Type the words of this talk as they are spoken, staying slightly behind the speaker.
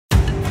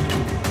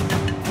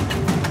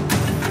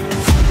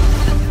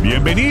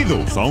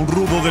Bienvenidos a Un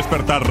Rudo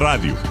Despertar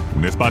Radio,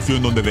 un espacio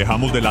en donde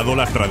dejamos de lado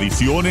las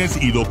tradiciones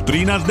y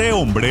doctrinas de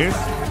hombres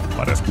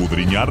para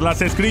escudriñar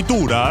las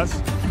escrituras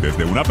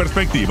desde una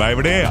perspectiva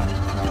hebrea.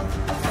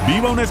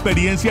 Viva una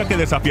experiencia que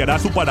desafiará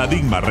su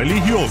paradigma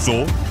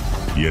religioso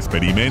y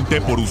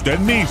experimente por usted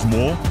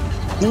mismo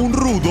un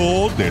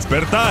rudo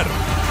despertar.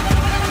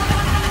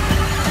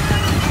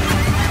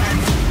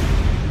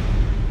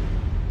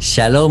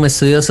 Shalom,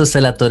 estudiosos de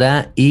la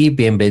Torá, y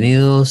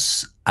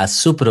bienvenidos a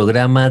su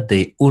programa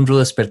de Un Rudo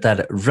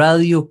Despertar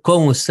Radio.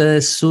 Con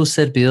ustedes su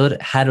servidor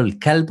Harold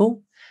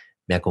Calvo.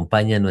 Me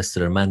acompaña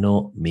nuestro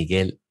hermano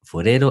Miguel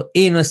Forero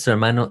y nuestro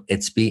hermano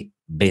Etzvi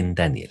Ben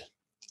Daniel.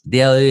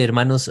 Día de hoy,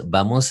 hermanos,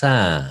 vamos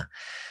a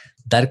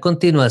dar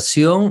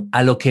continuación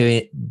a lo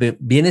que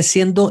viene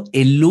siendo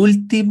el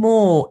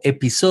último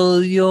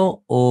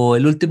episodio o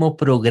el último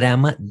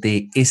programa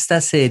de esta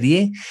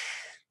serie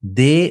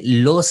de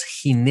los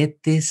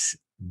jinetes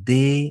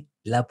del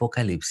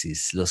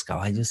Apocalipsis, los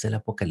caballos del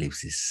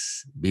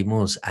Apocalipsis.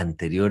 Vimos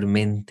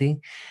anteriormente,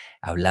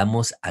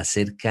 hablamos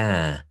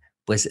acerca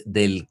pues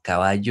del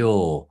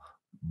caballo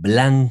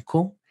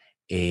blanco.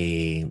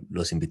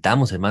 Los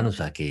invitamos, hermanos,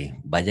 a que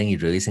vayan y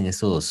revisen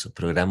estos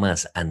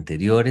programas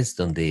anteriores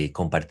donde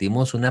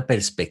compartimos una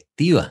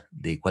perspectiva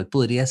de cuál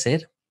podría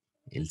ser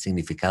el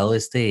significado de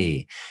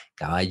este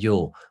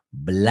caballo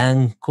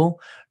blanco.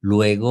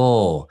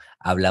 Luego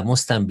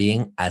hablamos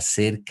también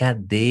acerca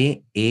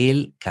de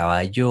el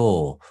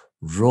caballo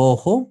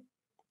rojo,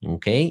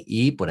 ¿ok?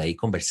 Y por ahí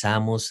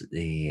conversamos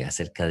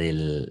acerca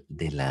de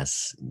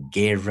las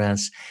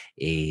guerras,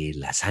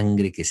 la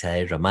sangre que se ha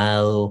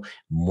derramado,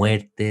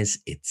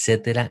 muertes,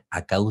 etcétera,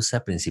 a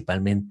causa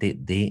principalmente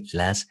de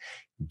las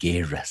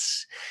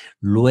guerras.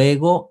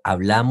 Luego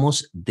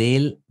hablamos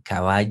del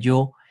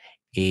caballo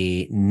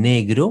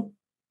negro,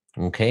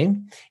 ¿ok?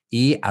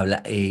 Y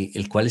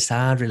el cual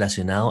está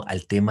relacionado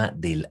al tema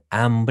del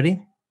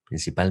hambre,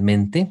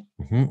 principalmente,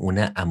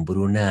 una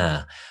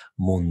hambruna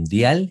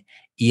mundial.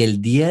 Y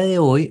el día de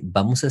hoy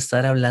vamos a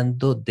estar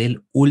hablando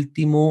del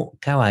último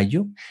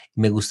caballo.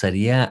 Me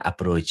gustaría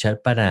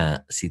aprovechar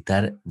para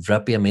citar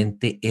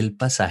rápidamente el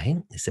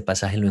pasaje. Este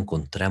pasaje lo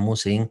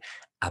encontramos en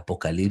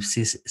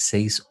Apocalipsis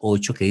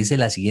 6:8, que dice de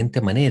la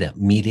siguiente manera: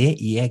 miré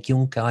y he aquí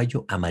un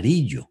caballo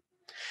amarillo,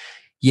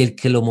 y el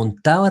que lo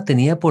montaba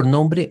tenía por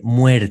nombre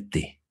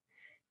Muerte,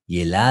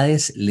 y el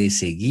Hades le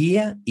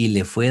seguía, y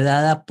le fue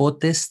dada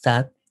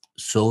potestad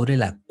sobre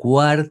la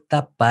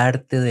cuarta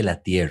parte de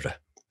la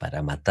tierra,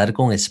 para matar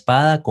con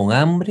espada, con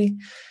hambre,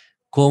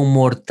 con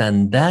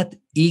mortandad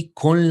y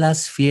con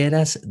las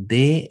fieras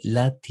de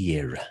la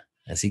tierra.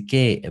 Así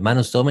que,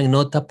 hermanos, tomen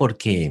nota,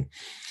 porque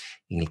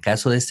en el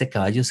caso de este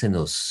caballo se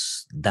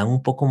nos dan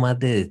un poco más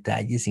de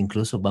detalles.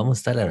 Incluso vamos a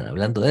estar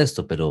hablando de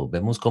esto, pero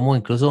vemos cómo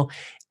incluso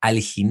al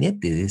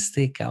jinete de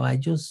este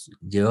caballo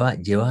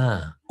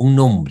lleva un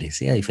nombre,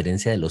 ¿sí? A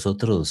diferencia de los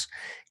otros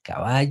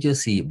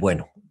caballos. Y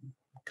bueno,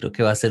 creo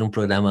que va a ser un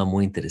programa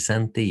muy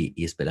interesante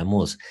y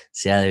esperamos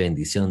sea de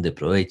bendición, de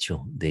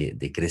provecho,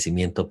 de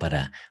crecimiento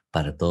para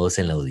todos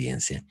en la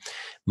audiencia.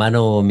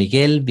 Hermano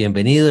Miguel,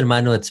 bienvenido.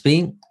 Hermano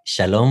Etzvi,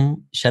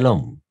 shalom,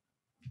 shalom.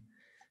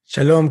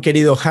 Shalom,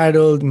 querido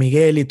Harold,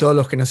 Miguel y todos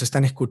los que nos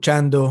están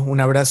escuchando. Un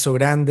abrazo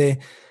grande.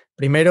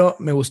 Primero,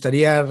 me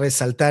gustaría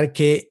resaltar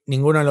que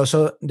ninguno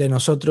de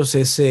nosotros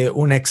es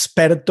un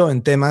experto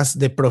en temas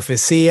de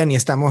profecía, ni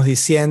estamos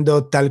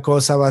diciendo tal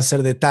cosa va a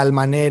ser de tal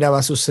manera, va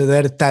a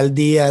suceder tal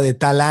día, de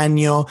tal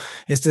año,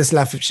 esta es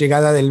la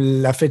llegada de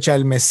la fecha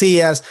del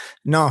Mesías.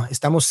 No,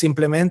 estamos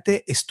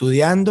simplemente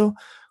estudiando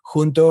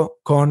junto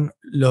con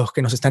los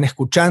que nos están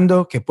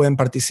escuchando, que pueden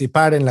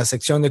participar en la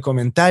sección de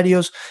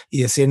comentarios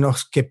y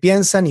decirnos qué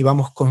piensan, y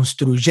vamos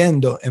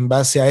construyendo en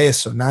base a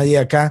eso. Nadie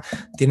acá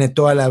tiene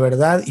toda la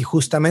verdad, y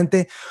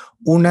justamente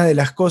una de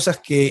las cosas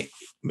que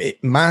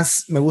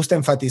más me gusta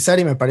enfatizar,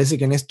 y me parece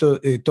que en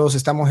esto todos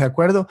estamos de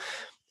acuerdo,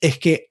 es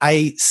que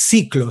hay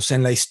ciclos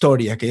en la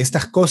historia, que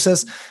estas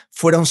cosas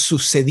fueron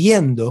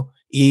sucediendo.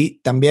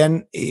 Y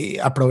también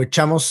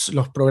aprovechamos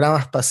los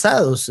programas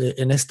pasados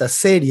en esta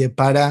serie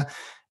para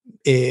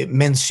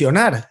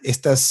mencionar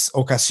estas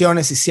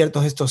ocasiones y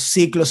ciertos estos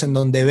ciclos en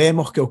donde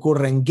vemos que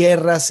ocurren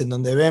guerras, en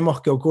donde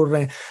vemos que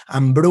ocurren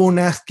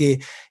hambrunas, que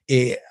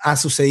ha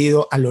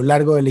sucedido a lo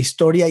largo de la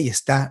historia y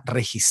está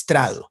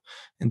registrado.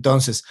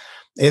 Entonces,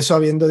 eso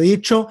habiendo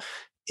dicho,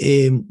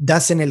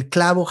 das en el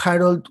clavo,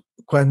 Harold,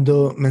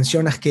 cuando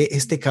mencionas que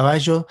este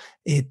caballo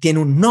tiene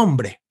un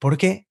nombre,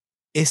 porque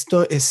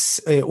esto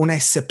es una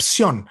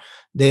excepción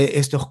de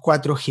estos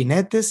 4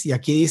 jinetes, y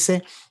aquí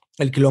dice: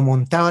 el que lo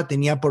montaba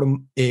tenía por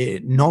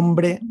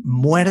nombre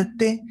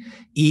Muerte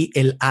y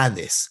el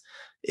Hades.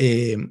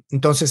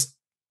 Entonces,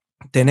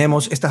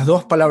 tenemos estas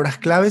 2 palabras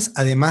claves,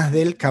 además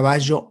del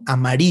caballo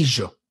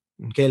amarillo.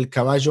 ¿Okay? El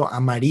caballo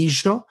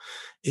amarillo,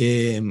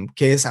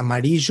 que es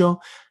amarillo,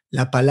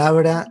 la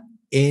palabra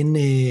en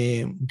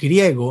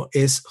griego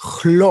es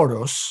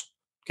chloros,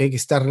 ¿okay? Que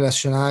está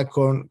relacionada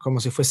con como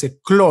si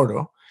fuese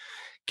cloro,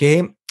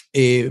 que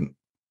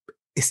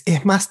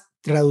es más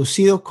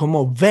traducido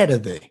como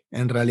verde,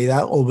 en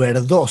realidad, o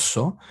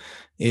verdoso,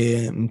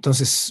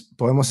 Entonces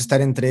podemos estar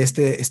entre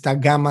esta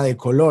gama de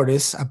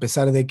colores, a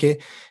pesar de que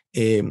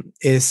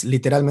es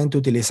literalmente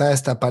utilizada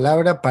esta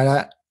palabra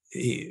para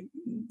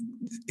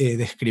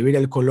describir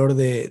el color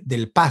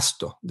del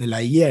pasto, de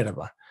la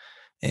hierba.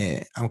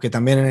 Aunque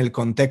también en el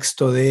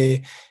contexto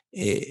de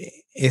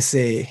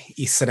ese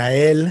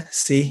Israel,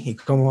 sí, y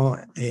cómo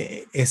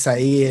es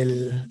ahí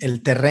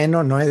el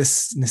terreno, no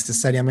es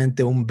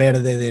necesariamente un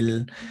verde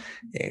del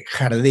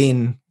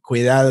jardín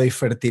cuidado y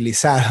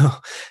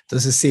fertilizado.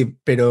 Entonces sí,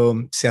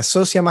 pero se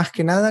asocia más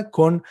que nada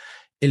con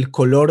el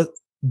color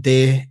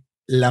de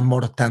la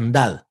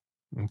mortandad.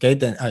 Okay,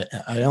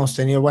 habíamos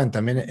tenido, bueno,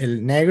 también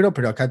el negro,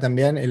 pero acá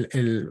también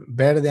el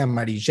verde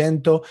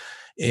amarillento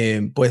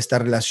puede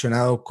estar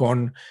relacionado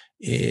con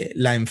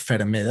la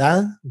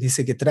enfermedad.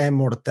 Dice que trae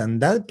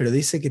mortandad, pero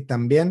dice que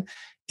también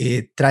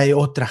trae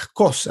otras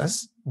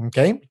cosas.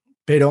 Okay,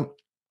 pero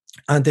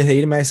antes de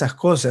irme a esas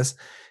cosas,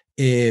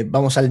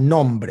 vamos al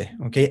nombre.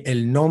 Okay,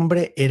 el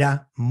nombre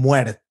era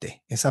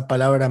muerte. Esa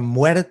palabra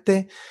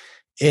muerte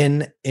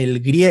en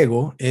el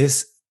griego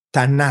es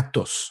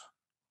thanatos.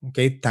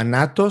 Okay,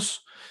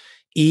 thanatos,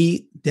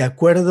 y de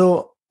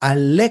acuerdo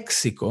al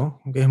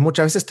léxico, que es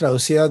muchas veces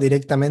traducido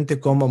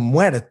directamente como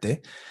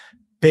muerte,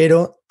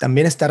 pero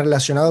también está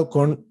relacionado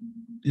con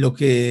lo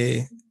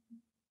que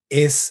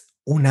es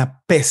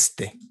una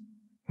peste.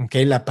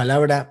 Okay, la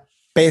palabra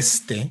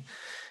peste,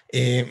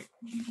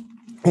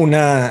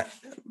 una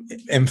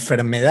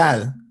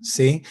enfermedad,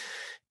 ¿sí?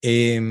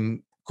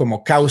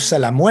 Como causa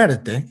la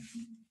muerte,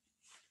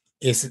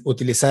 es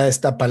utilizada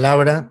esta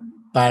palabra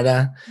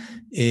para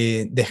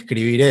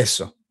describir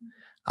eso.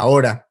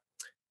 Ahora,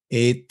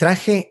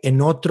 traje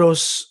en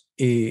otros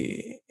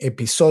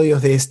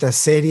episodios de esta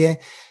serie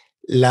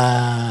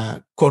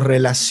la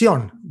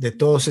correlación de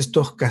todos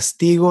estos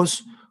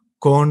castigos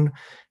con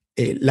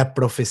la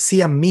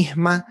profecía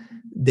misma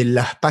de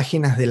las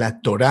páginas de la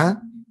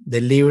Torá,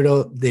 del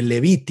libro de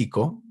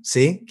Levítico,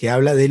 ¿sí? Que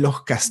habla de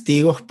los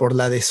castigos por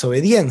la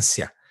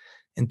desobediencia.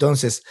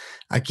 Entonces,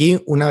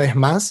 aquí una vez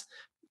más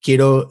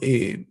quiero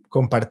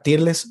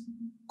compartirles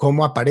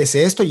cómo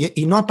aparece esto,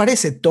 y no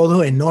aparece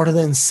todo en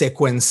orden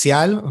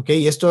secuencial, ¿ok?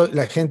 Y esto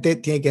la gente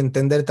tiene que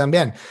entender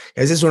también.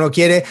 A veces uno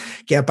quiere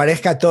que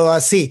aparezca todo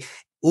así.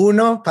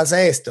 1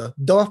 pasa esto,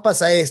 2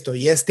 pasa esto,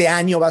 y este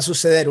año va a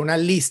suceder una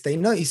lista,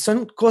 y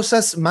son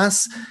cosas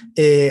más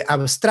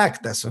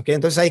abstractas, ¿ok?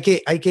 Entonces hay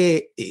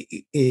que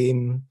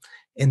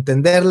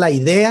entender la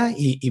idea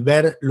y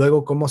ver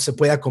luego cómo se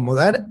puede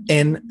acomodar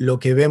en lo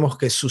que vemos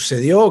que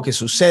sucedió o que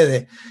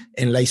sucede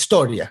en la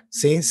historia,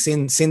 ¿sí?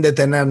 Sin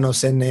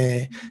detenernos en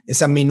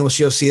esa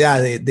minuciosidad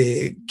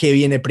de qué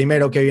viene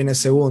primero, qué viene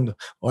segundo,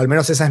 o al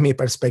menos esa es mi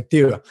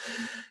perspectiva.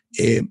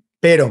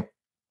 Pero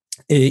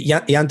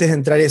antes de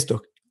entrar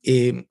esto,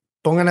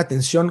 pongan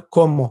atención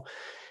cómo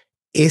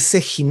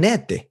ese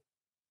jinete,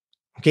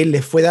 que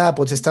le fue dada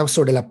potestad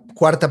sobre la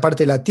cuarta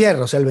parte de la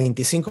tierra, o sea, el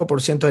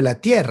 25% de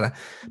la tierra,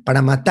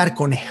 para matar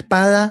con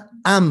espada,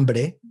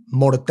 hambre,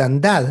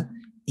 mortandad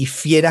y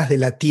fieras de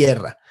la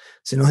tierra.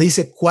 Se nos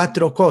dice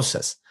 4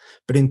 cosas,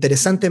 pero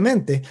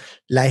interesantemente,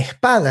 la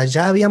espada,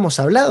 ya habíamos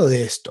hablado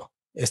de esto.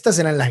 Estas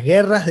eran las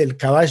guerras del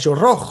caballo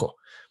rojo.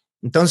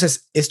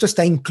 Entonces, esto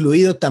está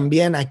incluido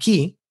también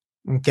aquí,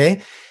 ¿ok?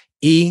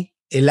 Y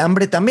el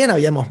hambre también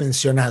habíamos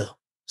mencionado.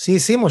 Sí,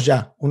 hicimos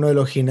ya uno de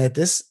los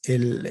jinetes,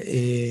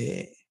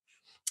 el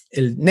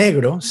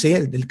negro, ¿sí?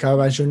 El del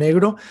caballo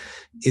negro,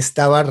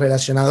 estaba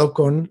relacionado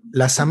con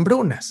las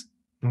hambrunas.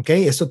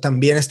 ¿Okay? Esto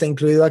también está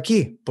incluido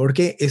aquí,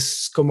 porque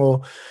es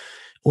como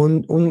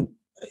un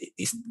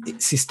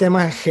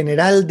sistema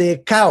general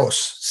de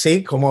caos,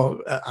 ¿sí? Como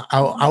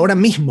ahora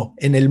mismo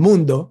en el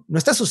mundo no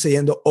está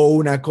sucediendo o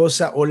una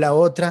cosa o la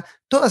otra.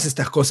 Todas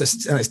estas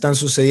cosas están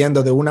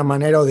sucediendo de una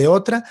manera o de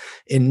otra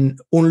en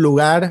un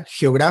lugar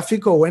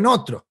geográfico o en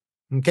otro,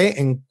 ¿okay?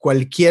 En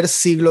cualquier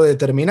siglo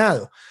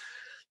determinado.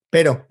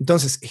 Pero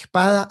entonces,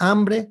 espada,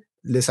 hambre,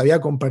 les había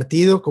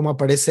compartido cómo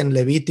aparece en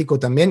Levítico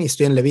también, y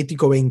estoy en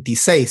Levítico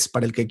 26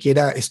 para el que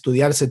quiera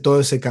estudiarse todo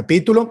ese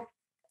capítulo,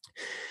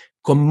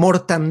 con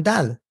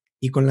mortandad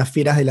y con las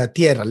fieras de la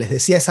tierra. Les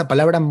decía, esa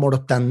palabra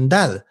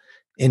mortandad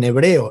en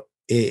hebreo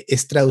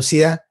es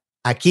traducida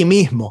aquí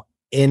mismo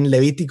en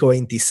Levítico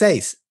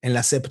 26, en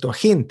la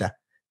Septuaginta,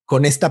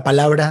 con esta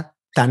palabra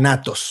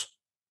thanatos.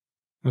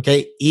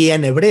 ¿Okay? Y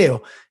en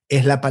hebreo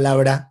es la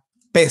palabra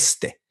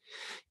peste.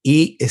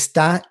 Y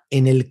está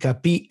en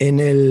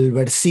el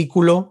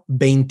versículo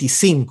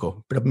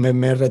 25, pero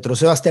me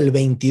retrocedo hasta el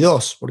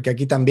 22, porque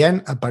aquí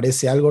también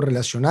aparece algo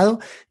relacionado.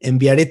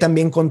 Enviaré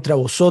también contra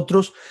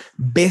vosotros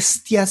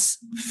bestias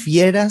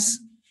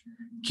fieras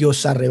que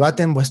os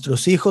arrebaten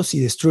vuestros hijos y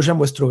destruyan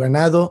vuestro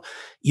ganado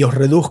y os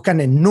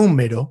reduzcan en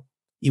número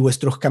y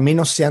vuestros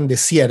caminos sean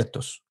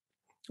desiertos.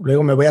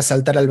 Luego me voy a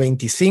saltar al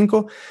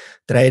 25.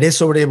 Traeré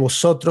sobre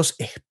vosotros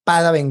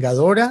espada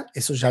vengadora.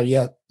 Eso ya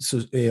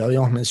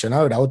habíamos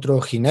mencionado, era otro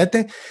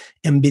jinete.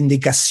 En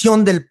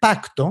vindicación del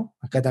pacto,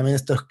 acá también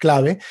esto es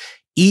clave.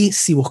 Y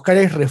si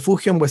buscaréis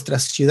refugio en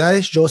vuestras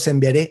ciudades, yo os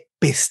enviaré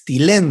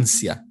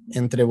pestilencia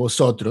entre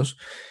vosotros.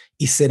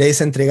 y seréis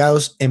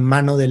entregados en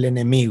mano del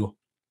enemigo.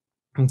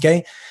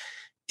 ¿Okay?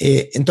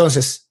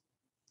 Entonces,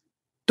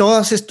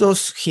 todos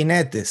estos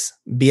jinetes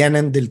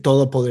vienen del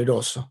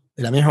Todopoderoso,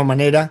 de la misma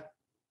manera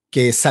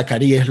que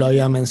Zacarías lo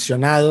había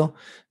mencionado,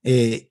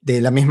 de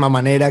la misma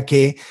manera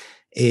que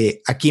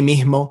aquí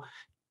mismo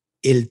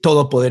el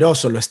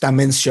Todopoderoso lo está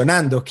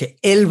mencionando, que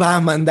Él va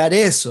a mandar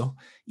eso,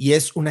 y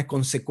es una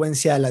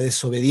consecuencia de la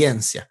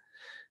desobediencia,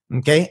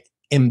 ¿okay?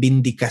 En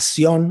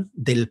vindicación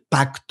del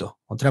pacto,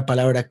 otra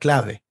palabra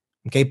clave,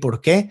 ¿okay? ¿Por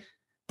qué?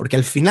 Porque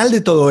al final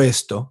de todo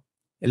esto,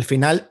 el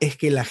final es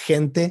que la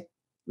gente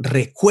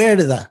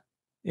recuerda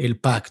el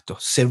pacto,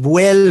 se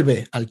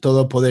vuelve al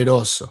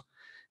Todopoderoso,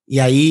 y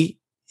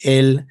ahí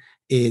Él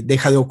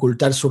deja de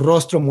ocultar su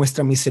rostro,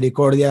 muestra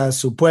misericordia a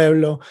su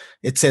pueblo,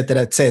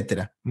 etcétera,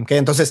 etcétera. ¿Okay?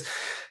 Entonces,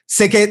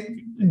 sé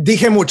que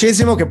dije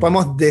muchísimo que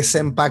podemos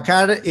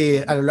desempacar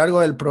a lo largo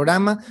del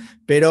programa,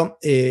 pero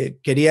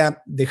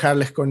quería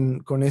dejarles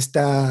con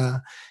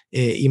esta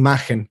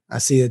imagen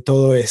así de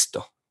todo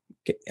esto.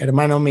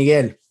 Hermano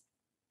Miguel.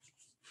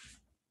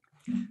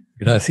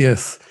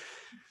 Gracias.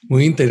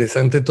 Muy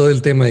interesante todo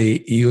el tema,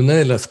 y una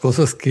de las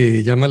cosas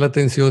que llama la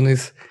atención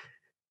es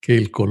que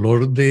el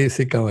color de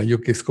ese caballo,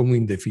 que es como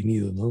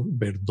indefinido, ¿no?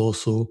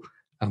 Verdoso,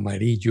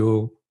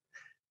 amarillo,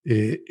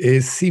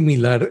 es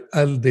similar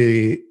al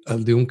de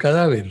un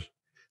cadáver.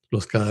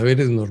 Los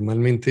cadáveres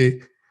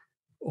normalmente,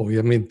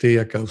 obviamente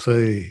a causa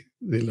de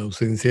la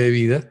ausencia de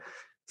vida,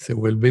 se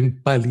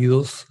vuelven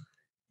pálidos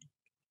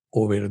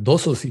o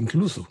verdosos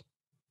incluso.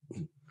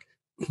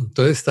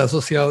 Entonces está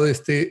asociado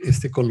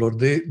este color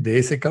de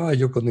ese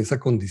caballo con esa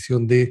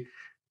condición de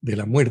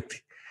la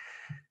muerte.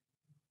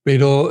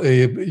 Pero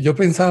yo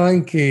pensaba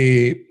en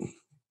que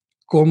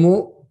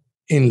cómo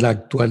en la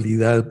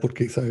actualidad,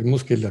 porque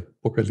sabemos que el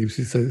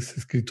Apocalipsis es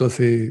escrito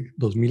hace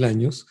 2000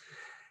 años,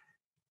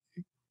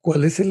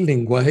 ¿cuál es el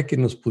lenguaje que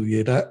nos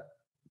pudiera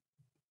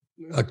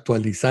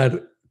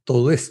actualizar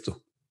todo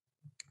esto?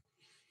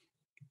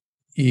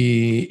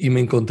 Y me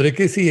encontré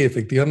que sí,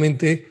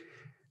 efectivamente,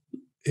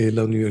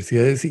 la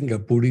Universidad de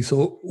Singapur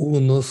hizo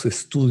unos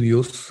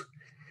estudios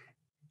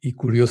y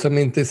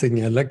curiosamente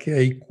señala que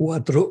hay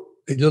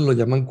ellos lo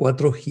llaman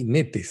 4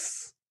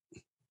 jinetes,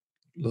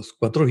 los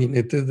 4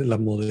 jinetes de la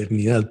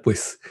modernidad,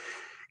 pues,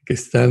 que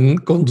están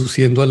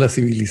conduciendo a la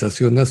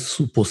civilización a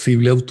su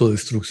posible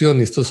autodestrucción.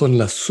 Estos son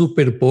la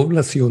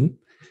superpoblación,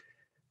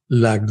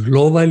 la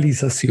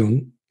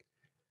globalización,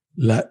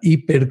 la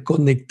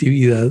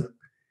hiperconectividad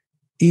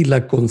y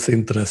la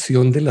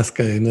concentración de las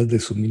cadenas de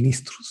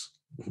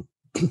suministros.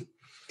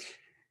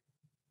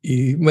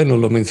 Y bueno,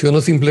 lo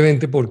menciono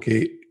simplemente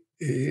porque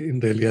en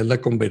realidad la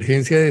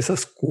convergencia de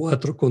esas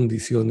 4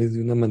 condiciones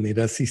de una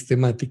manera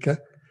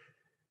sistemática,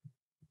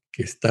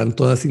 que están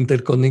todas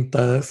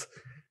interconectadas,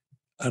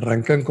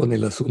 arrancan con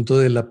el asunto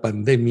de la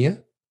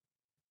pandemia,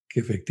 que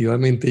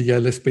efectivamente ya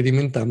la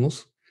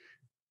experimentamos,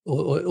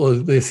 o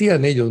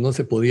decían ellos, ¿no?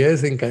 Se podía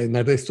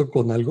desencadenar esto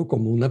con algo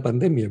como una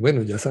pandemia.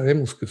 Bueno, ya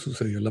sabemos que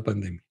sucedió la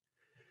pandemia.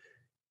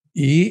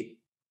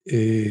 Y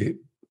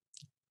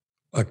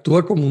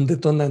actúa como un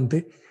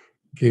detonante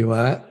que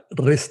va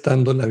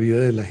restando la vida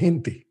de la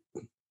gente.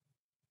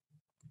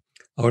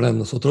 Ahora,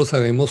 nosotros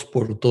sabemos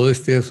por todo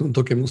este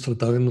asunto que hemos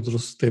tratado en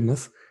otros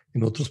temas,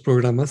 en otros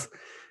programas,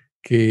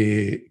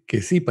 que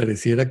sí,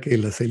 pareciera que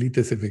las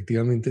élites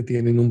efectivamente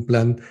tienen un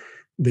plan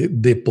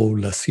de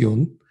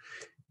población,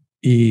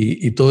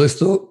 y todo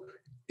esto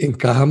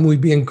encaja muy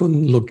bien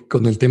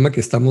con el tema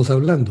que estamos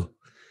hablando.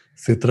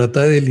 Se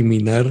trata de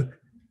eliminar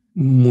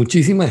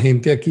muchísima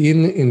gente. Aquí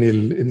en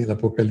el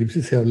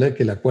Apocalipsis se habla de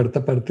que la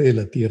 4ª parte de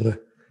la tierra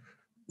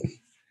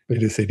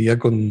perecería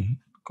con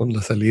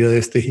la salida de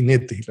este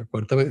jinete. Y la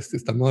 4ª vez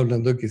estamos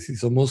hablando de que si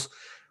somos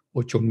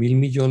 8,000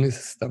 millones,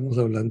 estamos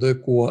hablando de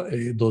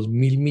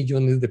 2,000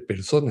 millones de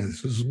personas.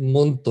 Eso es un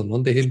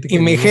montón de gente. Y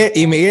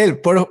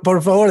Miguel,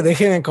 por favor,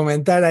 déjenme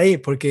comentar ahí,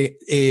 porque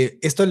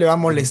esto le va a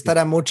molestar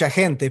a mucha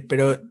gente,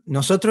 pero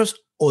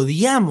nosotros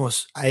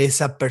odiamos a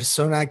esa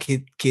persona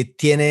que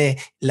tiene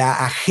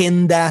la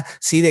agenda,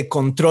 ¿sí?, de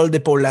control de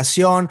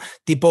población,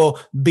 tipo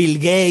Bill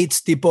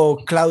Gates,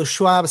 tipo Klaus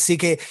Schwab, sí,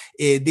 que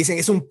dicen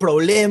que es un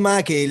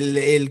problema, que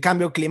el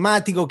cambio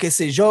climático, qué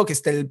sé yo, que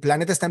el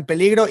planeta está en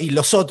peligro y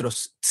los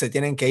otros se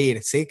tienen que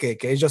ir, ¿sí? Que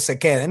ellos se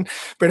queden,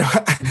 pero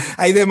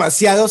hay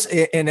demasiados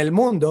en el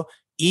mundo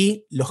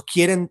y los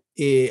quieren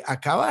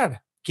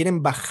acabar,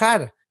 quieren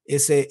bajar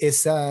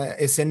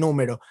ese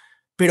número.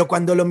 Pero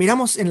cuando lo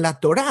miramos en la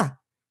Torá,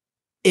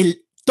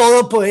 el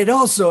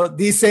Todopoderoso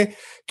dice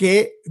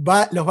que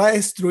los va a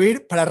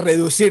destruir para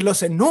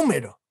reducirlos en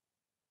número.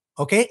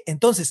 ¿Ok?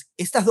 Entonces,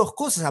 estas dos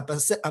cosas,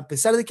 a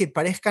pesar de que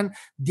parezcan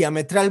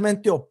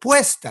diametralmente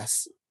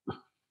opuestas,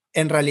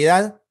 en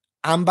realidad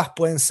ambas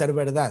pueden ser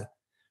verdad.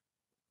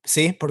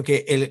 ¿Sí?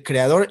 Porque el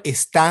Creador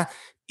es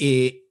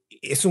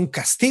un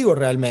castigo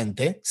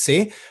realmente,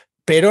 ¿sí?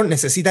 Pero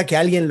necesita que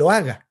alguien lo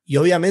haga. Y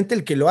obviamente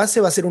el que lo hace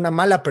va a ser una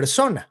mala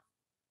persona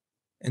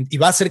y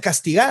va a ser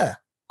castigada.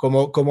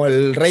 Como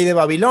el rey de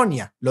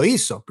Babilonia lo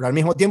hizo, pero al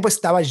mismo tiempo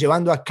estaba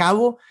llevando a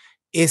cabo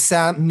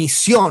esa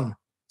misión,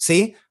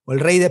 ¿sí? o el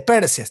rey de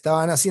Persia.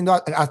 Estaban haciendo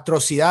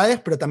atrocidades,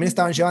 pero también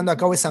estaban llevando a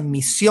cabo esa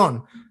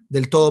misión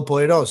del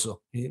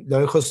Todopoderoso. Y lo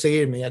dejo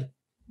seguir, Miguel.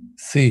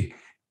 Sí,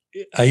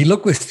 ahí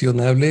lo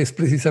cuestionable es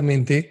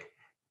precisamente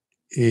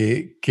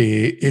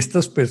que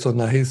estos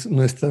personajes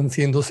no están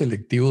siendo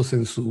selectivos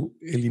en su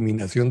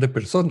eliminación de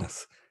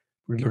personas.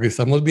 Porque lo que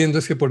estamos viendo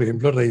es que, por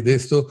ejemplo, a raíz de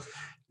esto,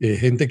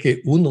 gente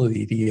que uno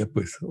diría,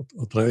 pues,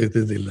 otra vez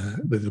desde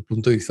el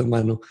punto de vista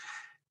humano,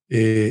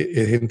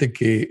 gente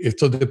que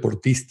estos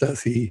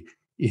deportistas y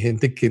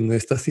gente que no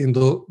está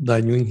haciendo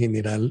daño en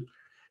general,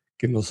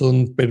 que no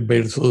son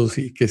perversos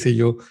y qué sé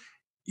yo,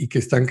 y que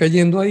están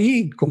cayendo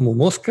ahí como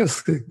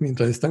moscas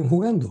mientras están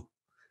jugando.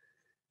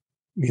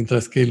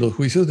 Mientras que los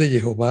juicios de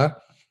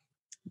Jehová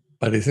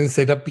parecen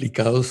ser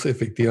aplicados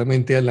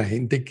efectivamente a la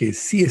gente que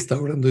sí está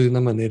obrando de una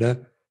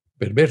manera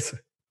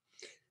perversa.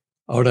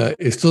 Ahora,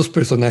 estos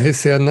personajes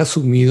se han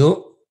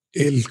asumido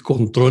el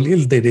control y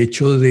el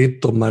derecho de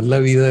tomar la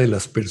vida de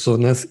las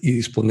personas y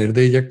disponer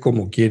de ella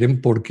como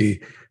quieren,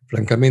 porque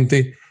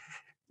francamente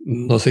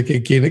no sé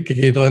qué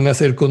querrán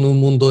hacer con un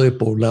mundo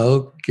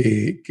depoblado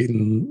que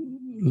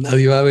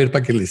nadie va a ver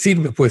para qué les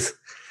sirve, pues.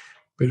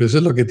 Pero eso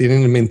es lo que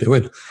tienen en mente.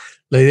 Bueno,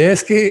 la idea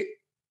es que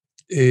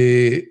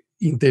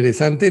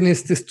interesante en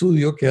este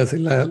estudio que hace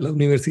la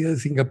Universidad de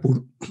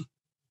Singapur,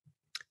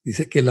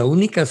 dice que la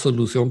única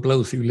solución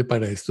plausible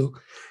para esto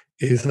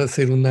es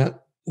hacer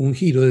un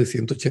giro de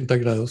 180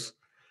 grados,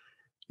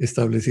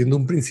 estableciendo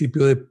un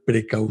principio de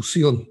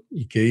precaución.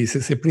 ¿Y qué dice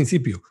ese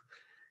principio?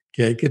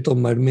 Que hay que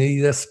tomar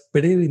medidas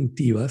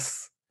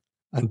preventivas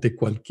ante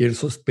cualquier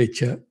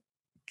sospecha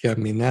que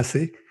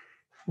amenace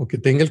o que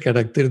tenga el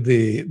carácter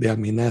de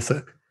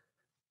amenaza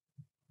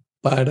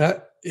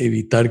para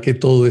evitar que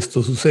todo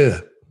esto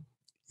suceda.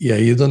 Y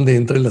ahí es donde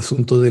entra el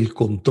asunto del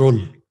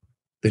control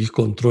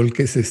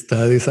que se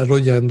está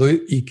desarrollando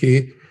y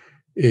que,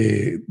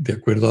 de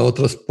acuerdo a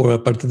otras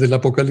partes del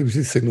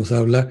Apocalipsis, se nos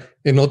habla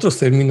en otros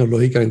términos.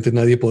 Lógicamente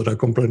nadie podrá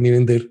comprar ni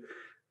vender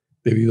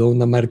debido a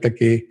una marca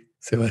que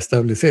se va a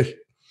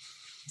establecer.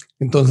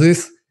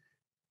 Entonces,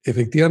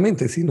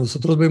 efectivamente, si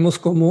nosotros vemos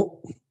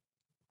cómo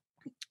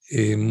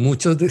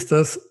muchas de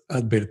estas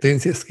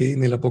advertencias que hay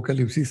en el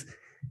Apocalipsis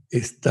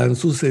están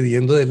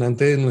sucediendo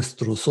delante de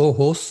nuestros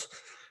ojos,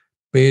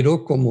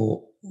 pero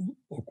como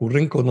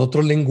ocurren con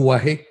otro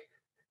lenguaje,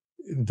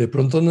 de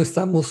pronto no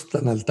estamos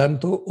tan al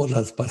tanto o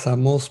las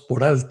pasamos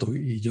por alto.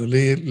 Y yo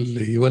le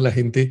digo a la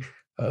gente,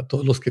 a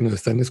todos los que nos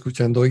están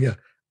escuchando, oiga,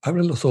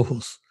 abra los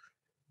ojos,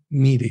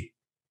 mire,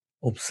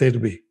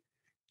 observe,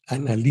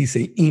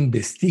 analice,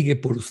 investigue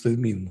por usted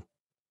mismo,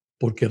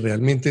 porque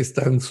realmente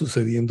están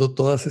sucediendo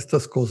todas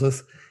estas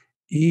cosas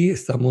y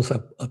estamos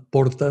a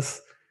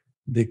puertas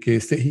de que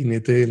este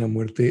jinete de la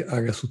muerte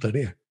haga su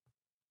tarea.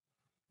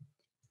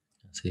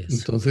 Así es.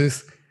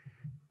 Entonces,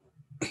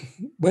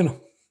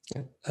 bueno,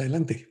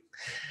 adelante.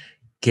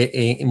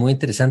 Muy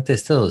interesante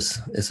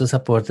estos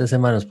aportes,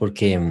 hermanos,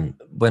 porque,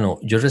 bueno,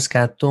 yo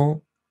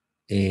rescato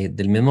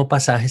del mismo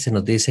pasaje, se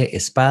nos dice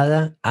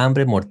espada,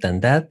 hambre,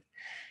 mortandad,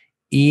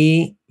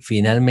 y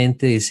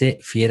finalmente dice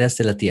fieras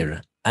de la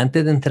tierra.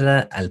 Antes de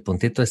entrar al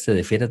puntito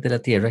de fieras de la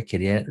tierra,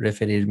 quería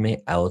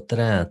referirme a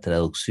otra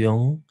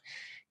traducción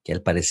que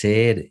al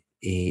parecer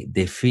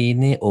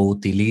define o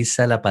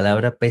utiliza la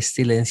palabra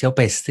pestilencia o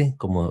peste,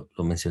 como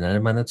lo mencionaba el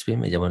hermano Tzvi,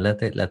 me llamó la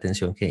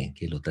atención que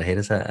lo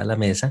trajeras a la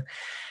mesa,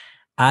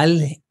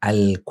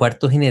 al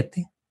cuarto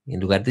jinete,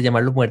 en lugar de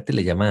llamarlo muerte,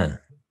 le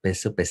llama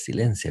peste o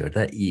pestilencia,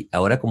 ¿verdad? Y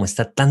ahora como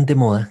está tan de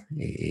moda,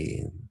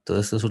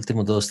 todos estos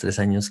últimos 2-3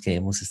 años que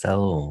hemos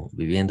estado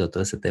viviendo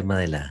todo ese tema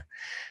de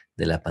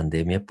la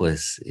pandemia,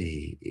 pues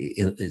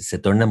se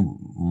torna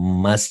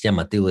más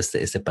llamativo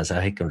este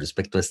pasaje con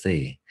respecto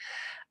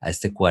a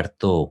este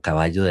cuarto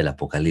caballo del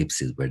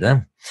Apocalipsis,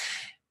 ¿verdad?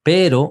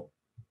 Pero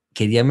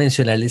quería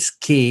mencionarles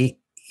que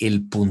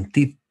el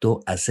puntito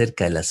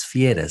acerca de las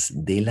fieras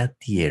de la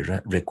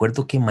tierra,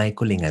 recuerdo que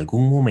Michael en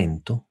algún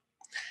momento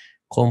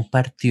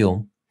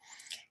compartió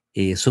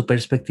su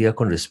perspectiva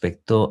con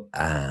respecto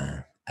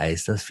a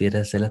estas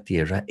fieras de la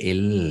tierra.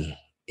 Él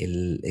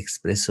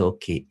expresó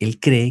que él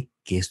cree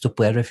que esto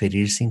puede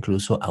referirse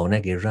incluso a una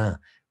guerra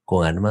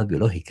con armas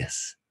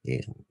biológicas.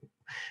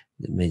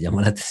 Me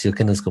llamó la atención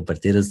que nos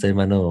compartiera usted,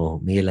 hermano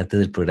Miguel, antes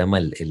del programa,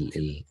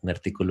 un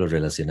artículo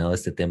relacionado a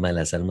este tema de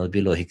las armas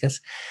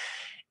biológicas,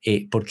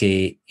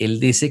 porque él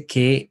dice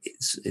que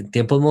en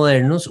tiempos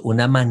modernos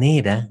una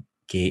manera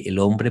que el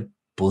hombre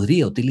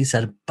podría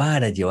utilizar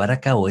para llevar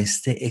a cabo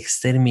este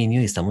exterminio,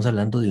 y estamos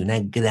hablando de una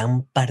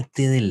gran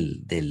parte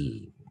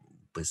de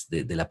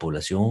la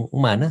población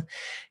humana,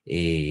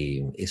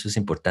 eso es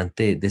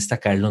importante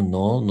destacarlo,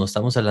 no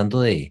estamos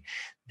hablando de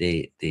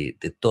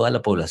toda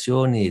la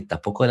población y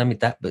tampoco de la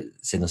mitad,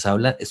 se nos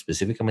habla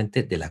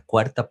específicamente de la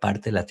cuarta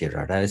parte de la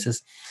tierra. Ahora a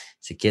veces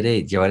se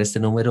quiere llevar este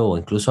número o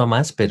incluso a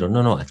más, pero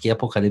no, aquí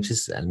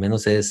Apocalipsis al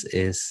menos es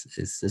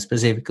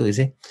específico,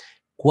 dice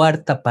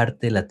cuarta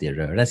parte de la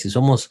tierra, ¿verdad? Si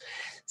somos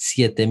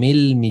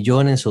 7,000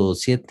 millones o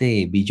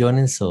 7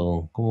 billones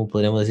o ¿cómo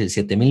podríamos decir?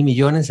 7,000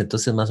 millones,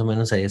 entonces más o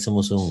menos ahí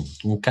hacemos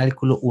un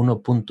cálculo,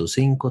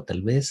 1.5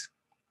 tal vez.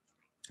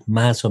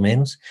 más o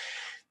menos,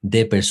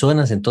 de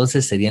personas,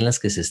 entonces serían las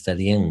que se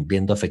estarían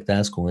viendo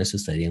afectadas con eso,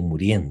 estarían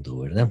muriendo,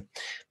 ¿verdad?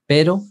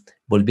 Pero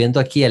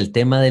volviendo aquí al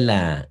tema de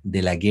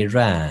la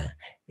guerra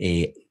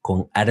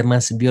con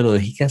armas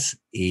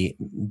biológicas,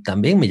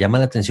 también me llama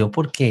la atención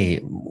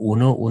porque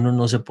uno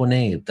no se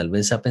pone tal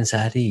vez a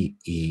pensar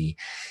y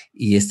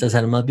estas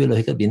armas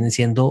biológicas vienen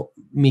siendo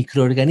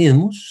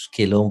microorganismos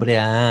que el hombre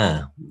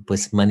ha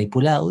pues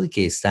manipulado y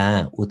que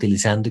está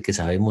utilizando y que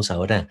sabemos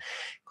ahora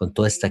con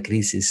toda esta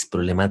crisis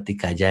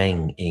problemática allá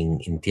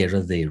en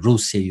tierras de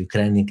Rusia y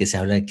Ucrania, que se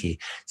habla de que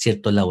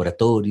ciertos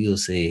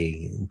laboratorios,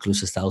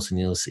 incluso Estados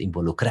Unidos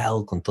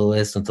involucrado con todo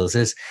esto,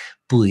 entonces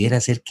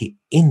pudiera ser que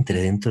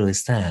entre dentro de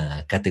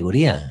esta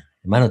categoría.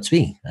 Hermano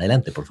Tzvi,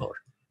 adelante, por favor.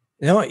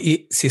 No,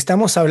 y si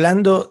estamos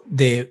hablando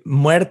de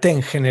muerte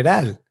en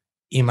general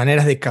y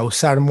maneras de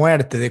causar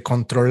muerte, de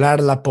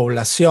controlar la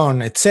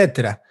población,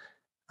 etcétera,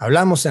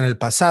 hablamos en el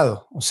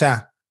pasado, o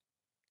sea,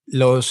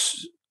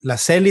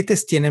 las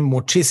élites tienen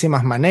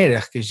muchísimas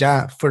maneras que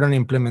ya fueron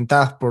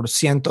implementadas por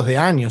cientos de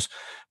años,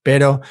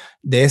 pero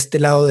de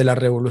este lado de la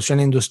revolución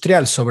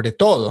industrial, sobre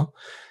todo,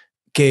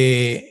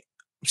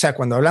 o sea,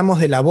 cuando hablamos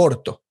del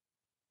aborto,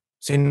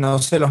 ¿sí? No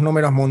sé los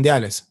números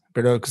mundiales,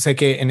 pero sé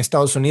que en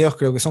Estados Unidos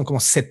creo que son como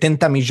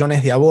 70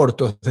 millones de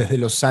abortos desde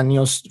los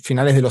años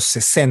finales de los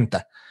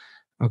 60,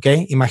 ¿ok?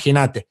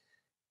 Imagínate,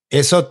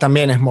 eso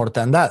también es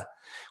mortandad.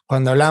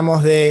 Cuando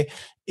hablamos de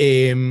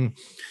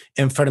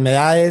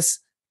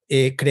enfermedades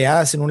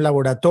creadas en un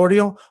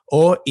laboratorio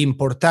o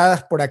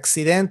importadas por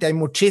accidente, hay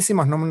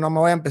muchísimas, no me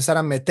voy a empezar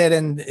a meter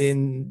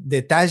en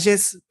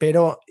detalles,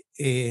 pero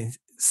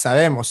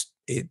sabemos,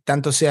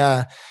 tanto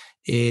sea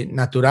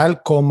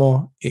natural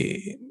como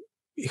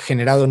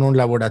generado en un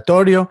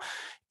laboratorio.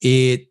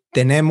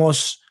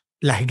 Tenemos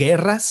las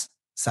guerras,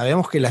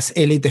 sabemos que las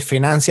élites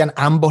financian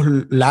ambos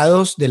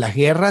lados de las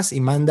guerras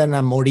y mandan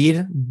a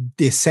morir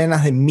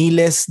decenas de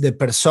miles de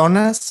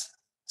personas,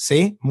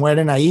 ¿sí?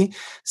 Mueren ahí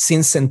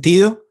sin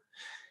sentido.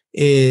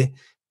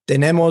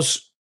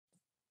 Tenemos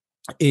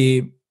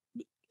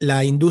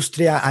la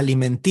industria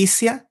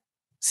alimenticia,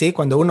 ¿sí?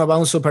 Cuando uno va a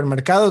un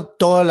supermercado,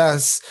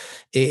 todos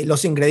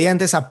los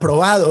ingredientes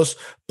aprobados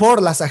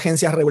por las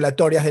agencias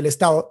regulatorias del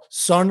Estado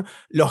son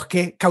los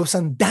que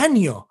causan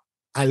daño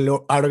al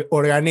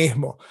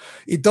organismo.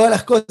 Y todas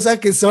las cosas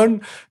que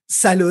son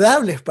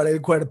saludables para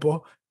el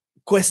cuerpo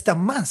cuestan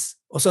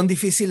más o son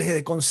difíciles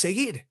de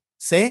conseguir,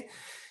 ¿sí?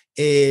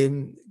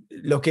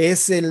 Lo que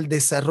es el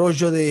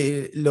desarrollo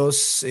de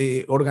los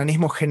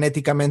organismos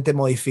genéticamente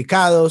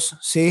modificados,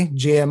 ¿sí?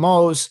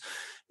 GMOs.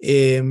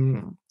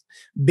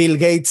 Bill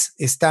Gates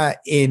está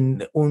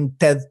en un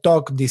TED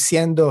Talk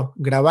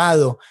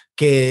grabado,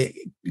 que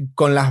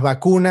con las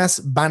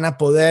vacunas van a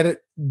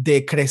poder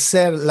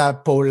decrecer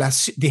la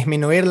población,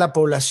 disminuir la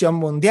población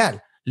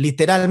mundial.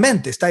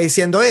 Literalmente está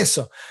diciendo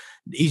eso.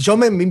 Y yo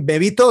me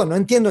vi todo, no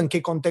entiendo en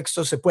qué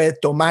contexto se puede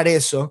tomar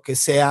eso que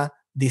sea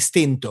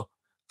distinto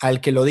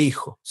al que lo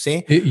dijo,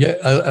 ¿sí? Y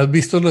has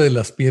visto lo de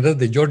las piedras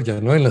de Georgia,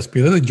 ¿no? En las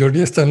piedras de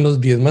Georgia están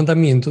los 10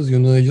 mandamientos y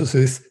uno de ellos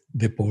es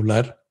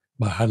depoblar,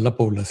 bajar la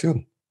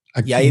población.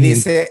 Y ahí 500,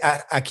 dice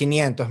a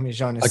 500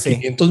 millones. A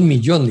 500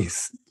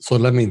 millones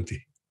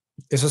solamente.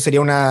 Eso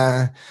sería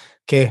una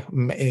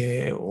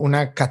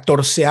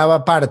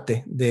 14ª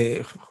parte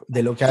de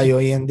lo que hay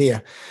hoy en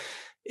día.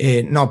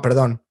 No,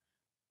 perdón.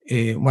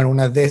 Bueno,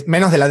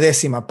 menos de la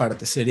 10ª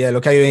parte sería de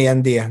lo que hay hoy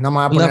en día. No me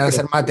voy a poner a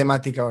hacer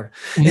matemática ahora.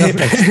 Una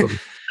fracción.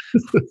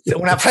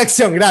 Una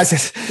fracción,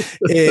 gracias.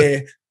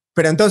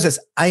 Pero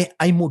entonces,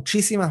 hay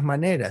muchísimas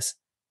maneras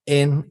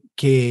en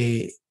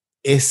que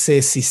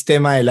ese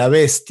sistema de la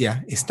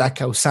bestia está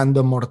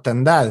causando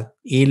mortandad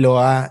y lo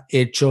ha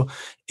hecho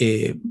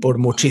por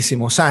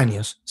muchísimos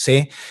años,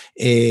 ¿sí?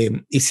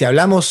 Y si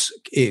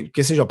hablamos,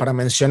 qué sé yo, para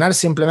mencionar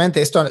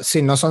simplemente, esto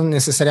sí, no son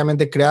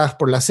necesariamente creadas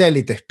por las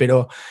élites,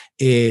 pero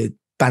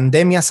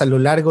pandemias a lo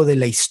largo de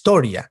la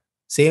historia,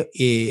 ¿sí?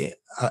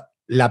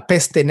 La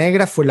peste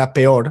negra fue la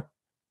peor,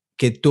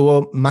 que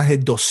tuvo más de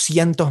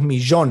 200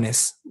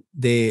 millones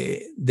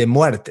de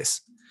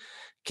muertes.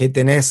 Que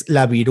tenés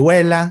la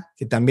viruela,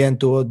 que también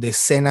tuvo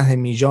decenas de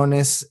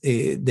millones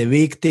de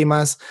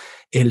víctimas,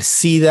 el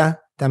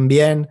SIDA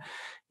también,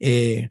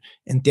 en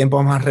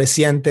tiempos más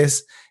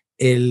recientes,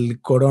 el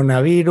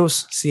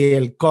coronavirus, sí,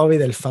 el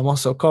COVID, el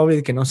famoso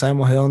COVID, que no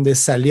sabemos de dónde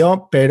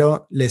salió,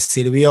 pero les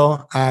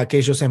sirvió a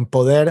aquellos en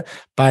poder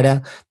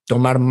para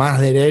tomar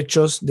más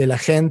derechos de la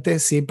gente,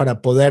 sí,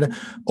 para poder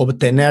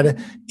obtener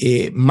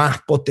más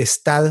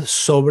potestad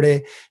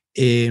sobre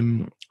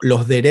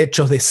los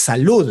derechos de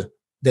salud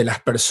de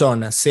las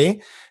personas, ¿sí?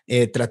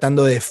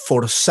 Tratando de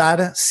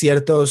forzar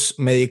ciertos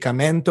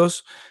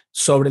medicamentos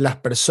sobre las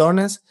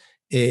personas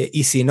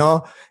y si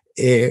no,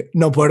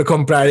 no poder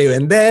comprar y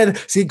vender,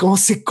 ¿sí? Cómo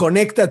se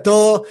conecta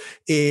todo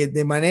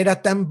de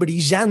manera tan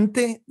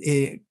brillante,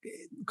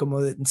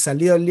 como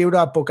salido el libro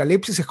de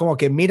Apocalipsis, es como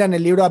que miran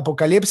el libro de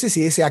Apocalipsis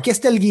y dice, aquí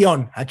está el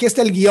guión,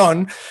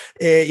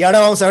 y ahora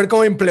vamos a ver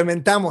cómo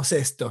implementamos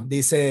esto,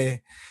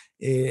 dice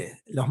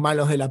los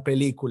malos de la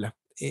película.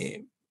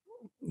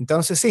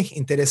 Entonces sí,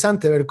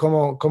 interesante ver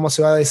cómo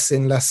se va a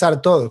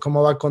desenlazar todo,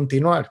 cómo va a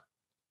continuar.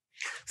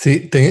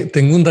 Sí,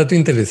 tengo un dato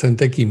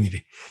interesante aquí,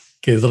 mire,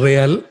 que es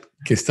real,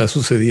 que está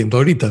sucediendo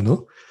ahorita,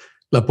 ¿no?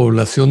 La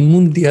población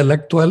mundial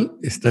actual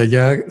está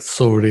ya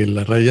sobre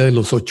la raya de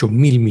los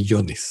 8.000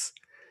 millones.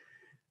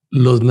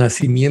 Los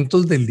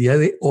nacimientos del día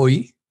de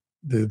hoy,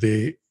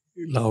 desde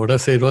la hora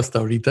cero hasta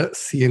ahorita,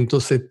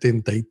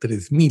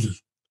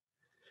 173.000.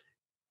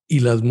 Y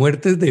las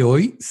muertes de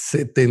hoy,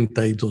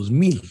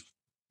 72.000.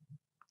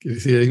 Es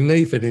decir, hay una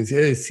diferencia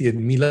de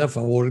 100.000 a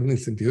favor en el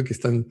sentido de que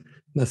están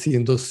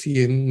naciendo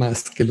 100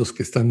 más que los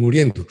que están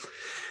muriendo.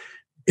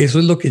 Eso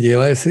es lo que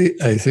lleva a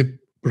ese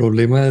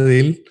problema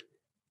del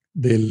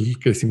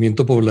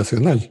crecimiento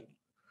poblacional.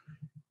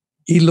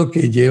 Y lo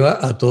que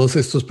lleva a todos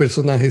estos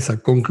personajes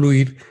a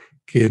concluir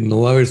que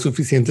no va a haber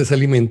suficientes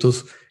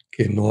alimentos,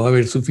 que no va a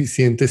haber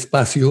suficiente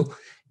espacio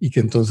y que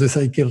entonces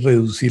hay que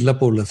reducir la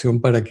población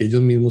para que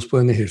ellos mismos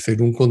puedan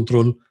ejercer un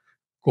control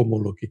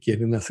como lo que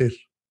quieren hacer.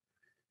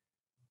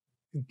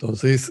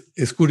 Entonces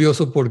es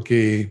curioso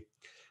porque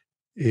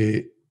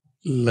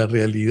la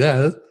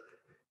realidad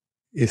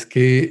es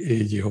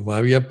que Jehová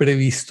había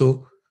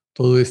previsto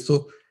todo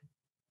esto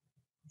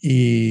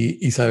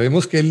y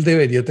sabemos que él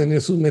debería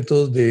tener sus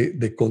métodos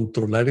de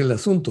controlar el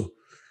asunto.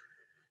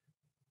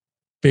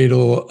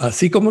 Pero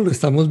así como lo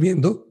estamos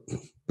viendo,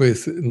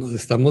 pues nos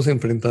estamos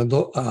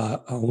enfrentando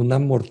a una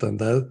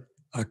mortandad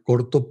a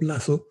corto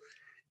plazo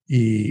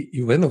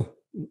y bueno,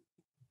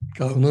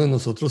 cada uno de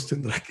nosotros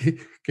tendrá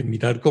que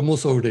mirar cómo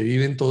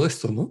sobrevive en todo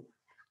esto, ¿no?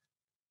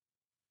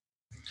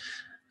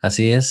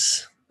 Así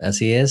es,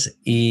 así es.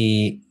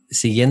 Y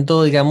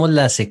siguiendo, digamos,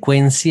 la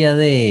secuencia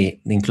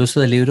incluso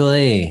del libro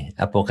de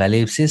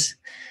Apocalipsis,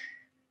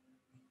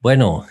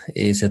 bueno,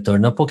 se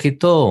torna un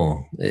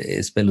poquito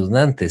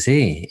espeluznante,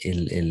 sí.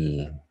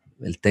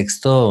 El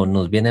texto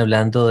nos viene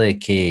hablando de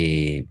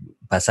que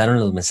pasaron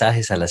los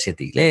mensajes a las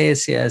 7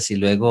 iglesias y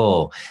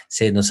luego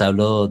se nos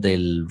habló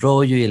del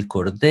rollo y el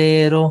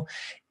cordero.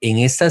 En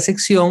esta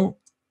sección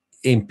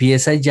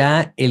empieza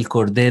ya el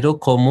cordero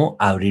como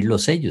abrir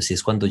los sellos y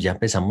es cuando ya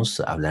empezamos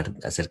a hablar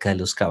acerca de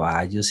los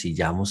caballos y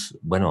ya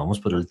vamos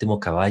por el último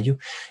caballo.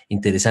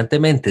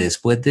 Interesantemente,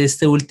 después de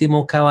este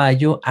último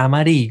caballo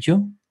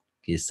amarillo,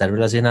 que está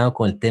relacionado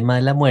con el tema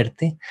de la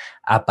muerte,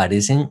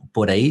 aparecen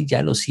por ahí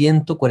ya los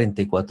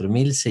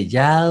 144,000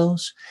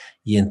 sellados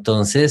y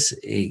entonces,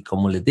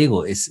 como les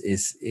digo, es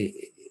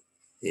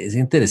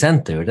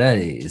interesante, ¿verdad?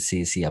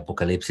 Si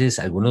Apocalipsis,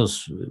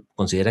 algunos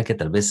consideran que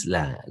tal vez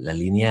la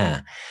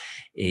línea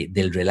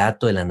del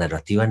relato, de la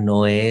narrativa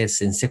no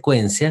es en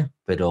secuencia,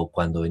 pero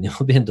cuando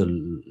venimos viendo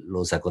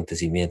los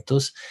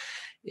acontecimientos,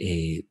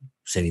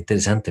 sería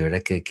interesante,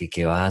 ¿verdad?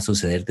 ¿Qué va a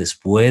suceder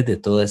después de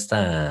toda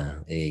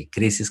esta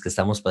crisis que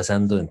estamos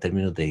pasando en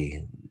términos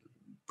de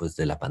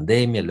la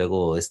pandemia,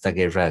 luego esta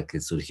guerra que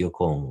surgió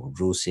con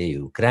Rusia y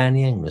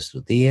Ucrania en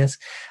nuestros días,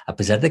 a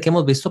pesar de que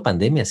hemos visto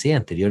pandemias, sí,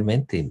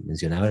 anteriormente,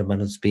 mencionaba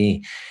hermano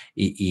Spi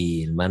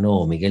y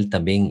hermano Miguel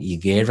también, y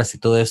guerras y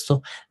todo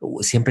esto,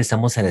 siempre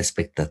estamos a la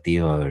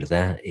expectativa,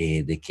 ¿verdad?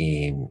 De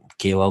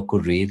qué va a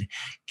ocurrir,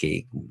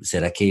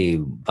 será que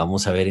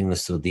vamos a ver en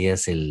nuestros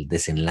días el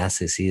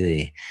desenlace, sí,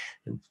 de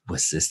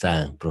pues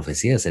esta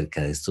profecía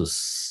acerca de estos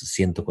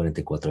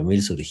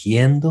 144,000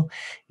 surgiendo.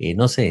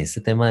 No sé,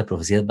 este tema de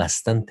profecía es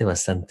bastante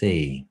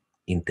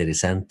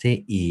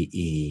interesante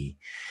y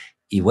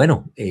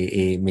bueno,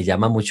 me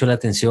llama mucho la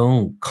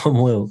atención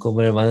como el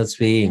hermano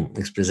Tzvi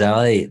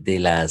expresaba de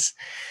las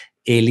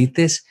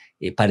élites,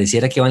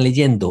 pareciera que van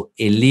leyendo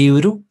el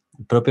libro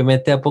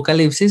propiamente de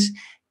Apocalipsis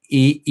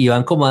y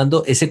van como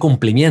dando ese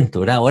cumplimiento,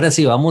 ¿verdad? Ahora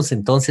sí, vamos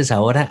entonces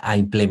ahora a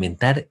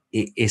implementar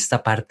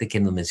esta parte que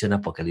nos menciona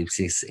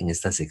Apocalipsis en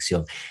esta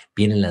sección.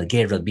 Vienen las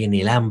guerras,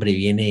 viene el hambre,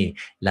 viene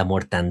la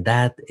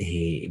mortandad,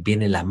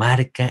 viene la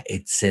marca,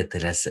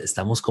 etcétera.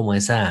 Estamos como a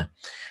esa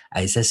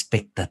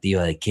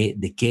expectativa de qué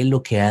es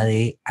lo que ha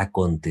de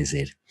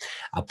acontecer.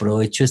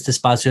 Aprovecho este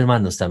espacio,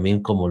 hermanos,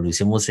 también como lo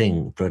hicimos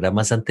en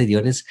programas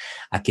anteriores,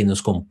 a que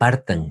nos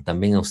compartan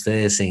también a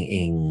ustedes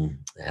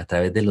a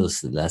través de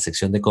la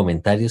sección de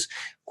comentarios,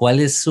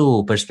 cuál es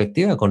su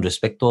perspectiva con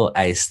respecto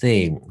a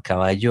este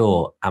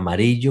caballo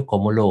amarillo,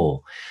 cómo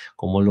lo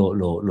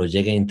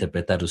lleguen a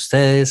interpretar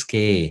ustedes,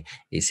 que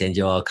se han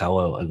llevado a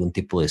cabo algún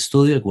tipo de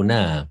estudio,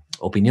 alguna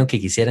opinión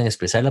que quisieran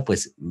expresarla,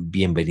 pues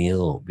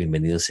bienvenido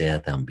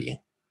sea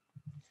también.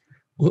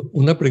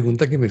 Una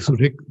pregunta que me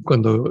surge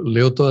cuando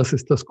leo todas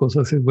estas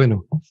cosas es,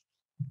 bueno,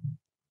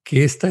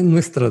 ¿qué está en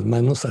nuestras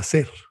manos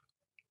hacer?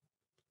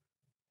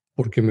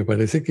 Porque me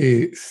parece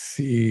que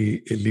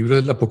si el libro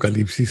del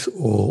Apocalipsis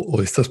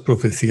o estas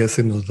profecías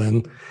se nos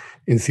dan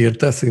en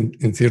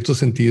cierto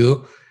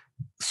sentido,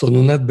 son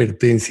una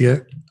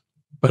advertencia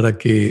para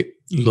que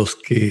los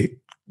que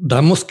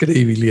damos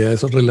credibilidad a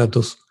esos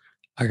relatos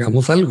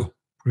hagamos algo.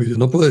 Porque yo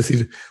no puedo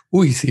decir,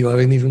 uy, si va a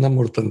venir una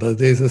mortandad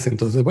de esas,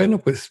 entonces, bueno,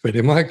 pues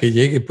esperemos a que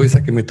llegue, pues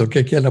a que me toque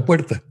aquí a la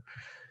puerta.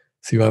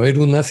 Si va a haber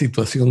una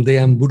situación de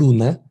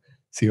hambruna,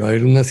 si va a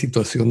haber una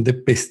situación de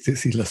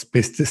pestes, y las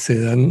pestes se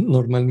dan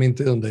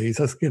normalmente donde hay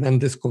esas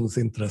grandes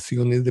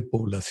concentraciones de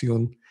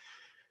población,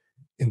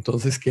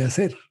 entonces, ¿qué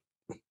hacer?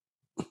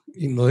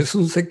 Y no es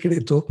un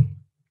secreto.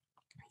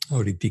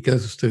 Ahorita,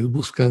 si ustedes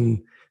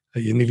buscan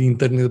ahí en el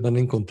internet, van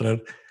a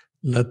encontrar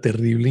la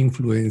terrible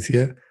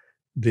influencia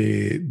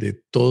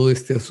de todo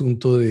este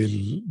asunto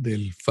del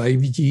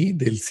 5G,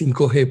 del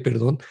 5G,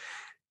 perdón,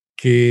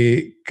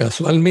 que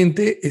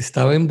casualmente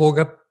estaba en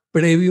boga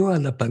previo a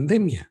la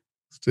pandemia.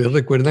 Ustedes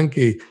recuerdan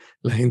que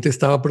la gente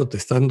estaba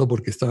protestando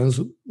porque estaban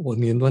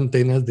poniendo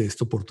antenas de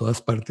esto por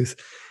todas partes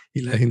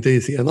y la gente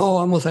decía, no,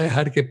 vamos a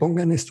dejar que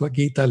pongan esto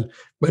aquí y tal.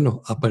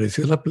 Bueno,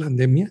 apareció la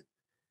pandemia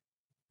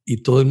y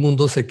todo el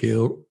mundo se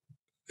quedó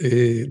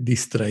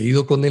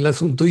distraído con el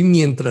asunto, y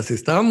mientras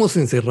estábamos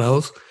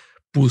encerrados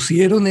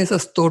pusieron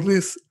esas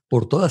torres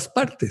por todas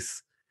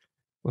partes.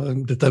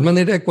 De tal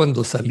manera que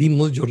cuando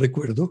salimos, yo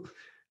recuerdo,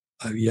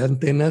 había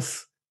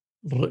antenas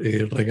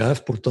regadas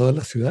por todas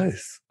las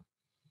ciudades.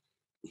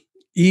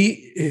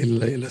 Y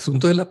el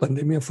asunto de la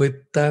pandemia fue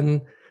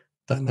tan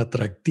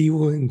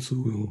atractivo en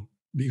su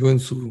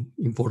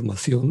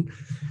información,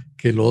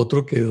 que lo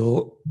otro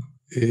quedó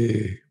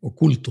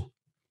oculto.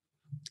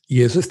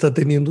 Y eso está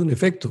teniendo un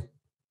efecto.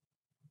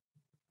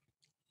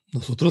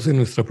 Nosotros en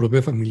nuestra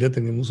propia familia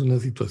tenemos una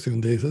situación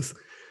de esas,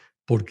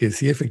 porque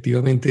sí,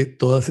 efectivamente,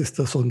 todas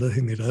estas ondas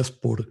generadas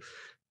por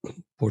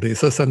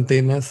esas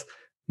antenas,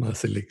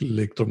 más el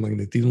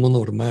electromagnetismo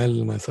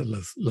normal, más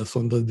las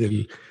ondas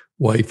del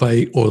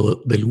Wi-Fi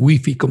o del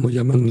Wi-Fi, como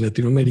llaman en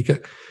Latinoamérica,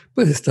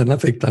 pues están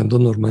afectando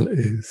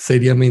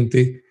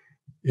seriamente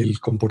el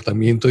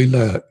comportamiento y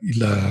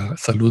la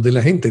salud de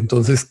la gente.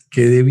 Entonces,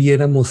 ¿qué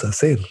debiéramos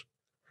hacer?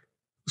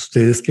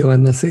 ¿Ustedes qué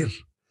van a hacer?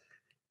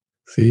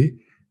 ¿Sí?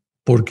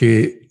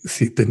 Porque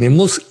si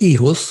tenemos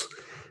hijos,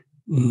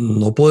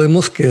 no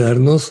podemos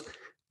quedarnos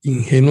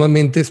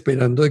ingenuamente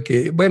esperando de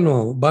que,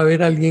 bueno, va a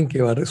haber alguien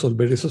que va a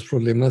resolver esos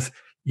problemas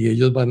y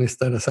ellos van a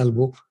estar a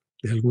salvo,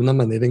 de alguna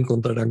manera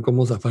encontrarán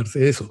cómo zafarse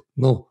de eso.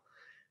 No,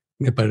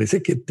 me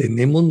parece que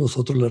tenemos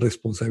nosotros la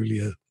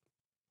responsabilidad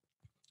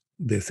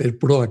de ser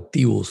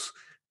proactivos,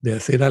 de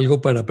hacer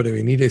algo para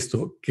prevenir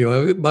esto, que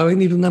va a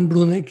venir una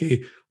hambruna y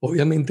que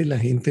obviamente la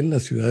gente en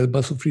las ciudades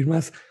va a sufrir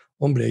más.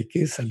 Hombre, hay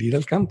que salir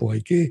al campo,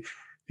 hay que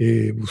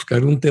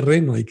buscar un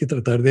terreno, hay que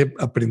tratar de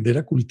aprender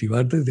a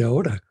cultivar desde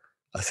ahora,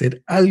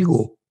 hacer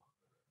algo,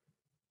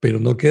 pero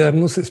no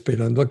quedarnos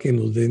esperando a que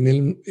nos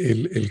den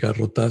el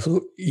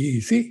garrotazo.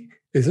 Y sí,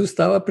 eso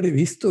estaba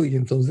previsto y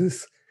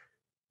entonces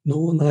no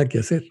hubo nada que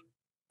hacer.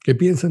 ¿Qué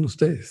piensan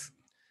ustedes?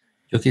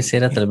 Yo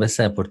quisiera tal vez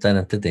aportar,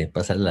 antes de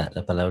pasar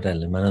la palabra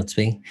al hermano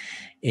Tzvi,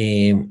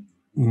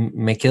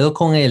 me quedo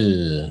con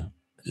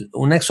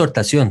una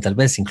exhortación, tal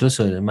vez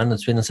incluso el hermano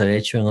Tzvi nos había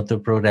hecho en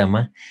otro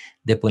programa,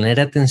 de poner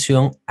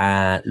atención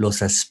a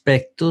los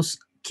aspectos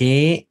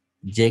que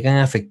llegan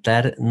a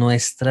afectar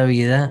nuestra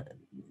vida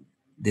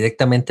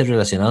directamente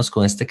relacionados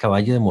con este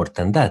caballo de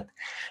mortandad.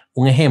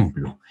 Un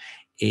ejemplo,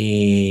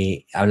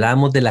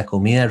 hablábamos de la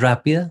comida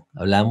rápida,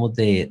 hablábamos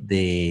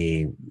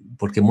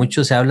porque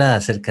mucho se habla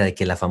acerca de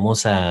que la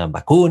famosa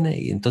vacuna,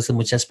 y entonces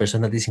muchas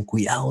personas dicen,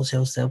 cuidado, o sea,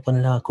 usted va a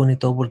poner la vacuna y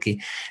todo porque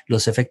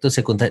los efectos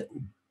secundarios.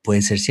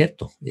 Puede ser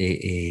cierto,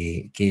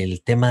 que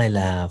el tema de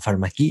la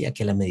farmaquía,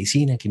 que la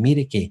medicina, que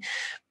mire que,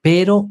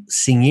 pero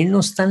sin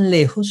irnos tan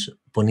lejos,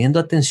 poniendo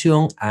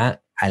atención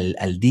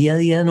al día a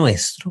día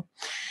nuestro,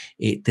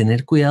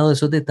 tener cuidado de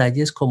esos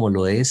detalles como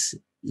lo es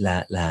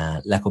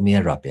la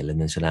comida rápida, les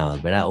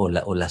mencionabas, ¿verdad?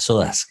 O las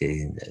sodas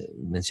que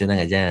mencionan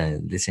allá,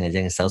 dicen allá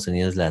en Estados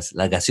Unidos, las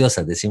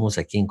gaseosas, decimos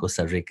aquí en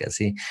Costa Rica,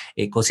 ¿sí?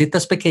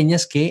 Cositas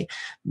pequeñas que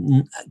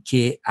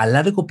a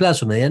largo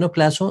plazo, mediano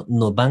plazo,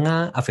 nos van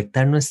a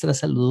afectar nuestra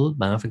salud,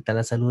 van a afectar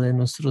la salud de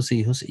nuestros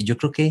hijos, y yo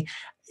creo que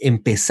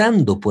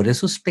empezando por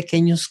esos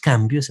pequeños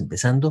cambios,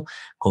 empezando a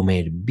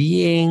comer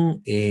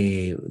bien,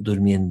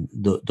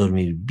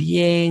 dormir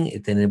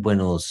bien, tener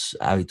buenos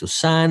hábitos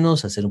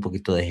sanos, hacer un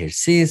poquito de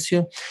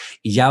ejercicio,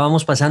 y ya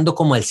vamos pasando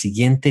como al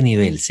siguiente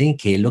nivel, ¿sí?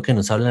 Que es lo que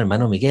nos habla el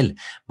hermano Miguel.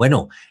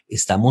 Bueno,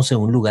 estamos en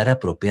un lugar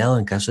apropiado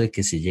en caso de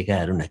que se llegue a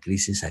dar una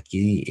crisis.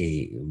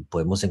 Aquí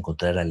podemos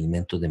encontrar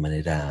alimentos de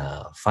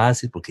manera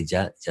fácil, porque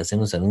ya se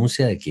nos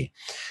anuncia de que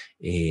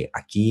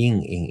aquí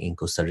en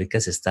Costa Rica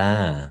se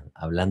está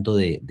hablando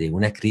de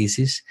una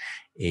crisis,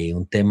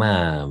 un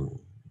tema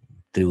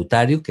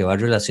tributario que va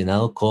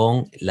relacionado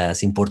con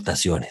las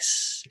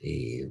importaciones.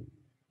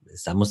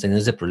 Estamos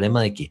teniendo ese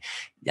problema de que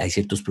hay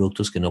ciertos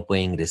productos que no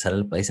pueden ingresar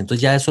al país.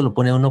 Entonces ya eso lo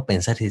pone a uno a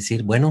pensar y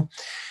decir, bueno,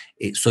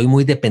 soy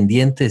muy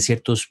dependiente de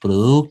ciertos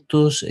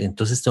productos,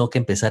 entonces tengo que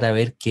empezar a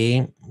ver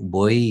qué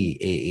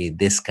voy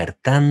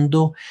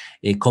descartando,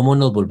 cómo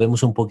nos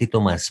volvemos un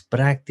poquito más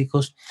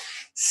prácticos.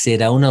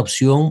 Será una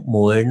opción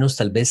movernos,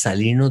 tal vez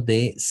salirnos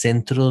de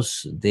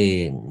centros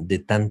de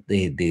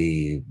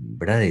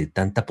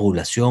tanta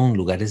población,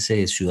 lugares,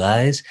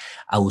 ciudades,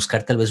 a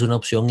buscar tal vez una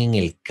opción en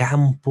el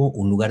campo,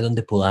 un lugar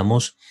donde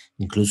podamos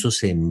incluso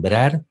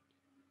sembrar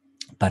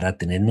para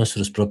tener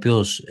nuestros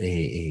propios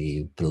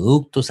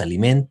productos,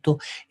 alimento,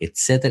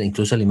 etcétera,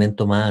 incluso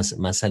alimento más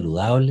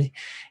saludable.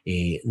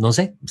 No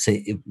sé,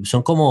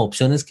 son como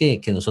opciones que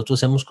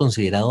nosotros hemos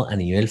considerado a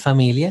nivel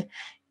familia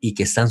y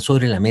que están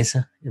sobre la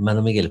mesa,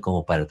 hermano Miguel,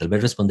 como para tal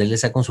vez responderle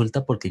esa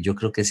consulta, porque yo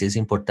creo que sí es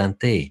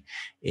importante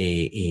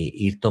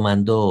ir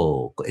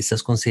tomando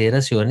estas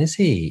consideraciones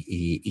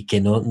y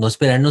que no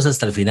esperarnos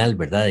hasta el final,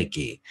 ¿verdad? De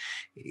que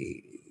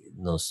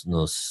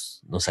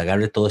nos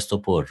agarre todo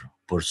esto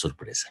por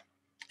sorpresa.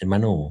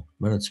 Hermano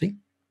Tzvi.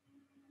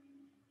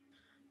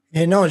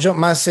 No, yo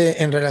más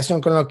en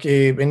relación con lo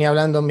que venía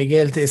hablando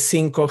Miguel de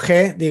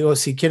 5G, digo,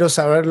 si quiero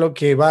saber lo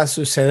que va a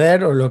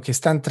suceder o lo que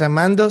están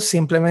tramando,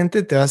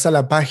 simplemente te vas a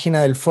la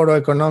página del Foro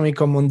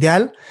Económico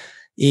Mundial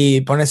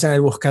y pones en el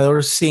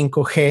buscador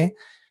 5G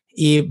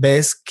y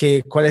ves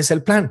cuál es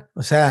el plan.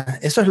 O sea,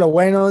 eso es lo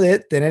bueno de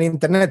tener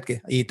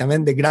internet, y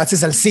también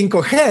gracias al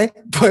 5G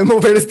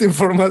podemos ver esta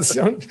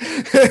información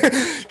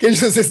que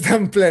ellos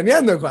están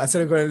planeando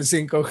hacer con el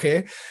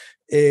 5G.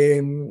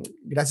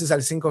 Gracias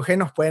al 5G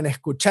nos pueden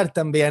escuchar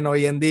también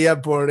hoy en día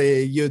por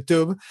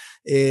YouTube.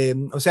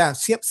 O sea,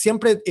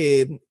 siempre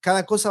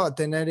cada cosa va a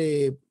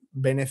tener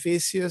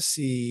beneficios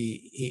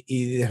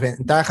y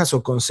desventajas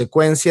o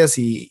consecuencias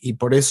y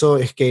por eso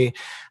es que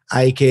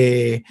hay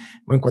que,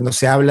 bueno, cuando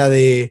se habla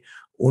de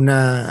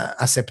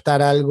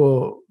aceptar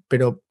algo,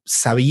 pero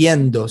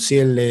sabiendo, ¿sí?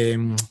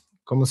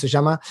 ¿Cómo se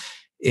llama?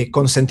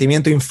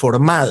 Consentimiento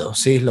informado,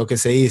 ¿sí? Lo que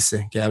se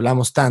dice, que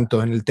hablamos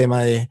tanto en el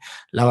tema de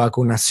la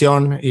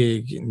vacunación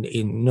y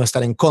no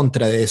estar en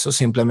contra de eso,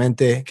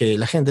 simplemente que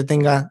la gente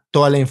tenga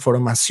toda la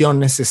información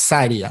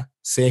necesaria,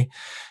 ¿sí?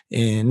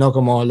 No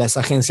como las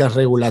agencias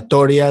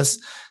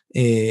regulatorias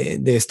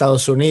de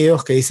Estados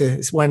Unidos que dice,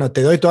 bueno,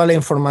 te doy toda la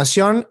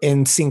información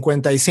en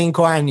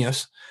 55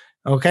 años,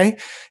 ¿ok?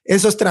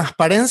 ¿Eso es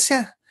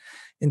transparencia?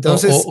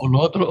 Entonces, o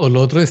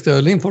lo otro es te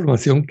doy la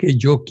información que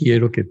yo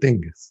quiero que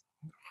tengas.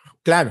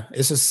 Claro,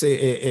 eso es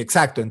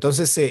exacto.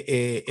 Entonces,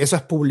 eso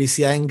es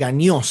publicidad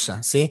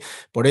engañosa, ¿sí?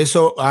 Por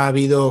eso ha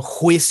habido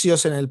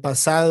juicios en el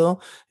pasado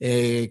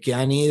que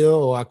han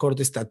ido a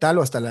Corte Estatal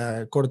o hasta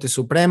la Corte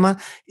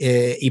Suprema,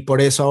 y por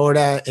eso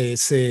ahora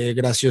es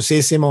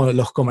graciosísimo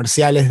los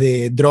comerciales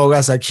de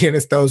drogas aquí en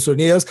Estados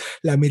Unidos.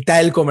 La mitad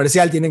del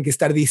comercial tienen que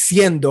estar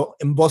diciendo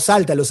en voz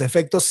alta los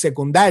efectos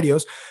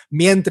secundarios,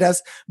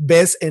 mientras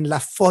ves en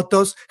las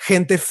fotos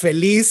gente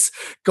feliz,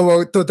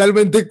 como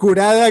totalmente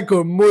curada,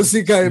 con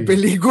música de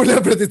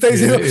película, pero te está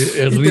diciendo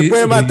y te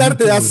puede matar,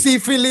 te da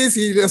sífilis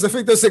y los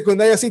efectos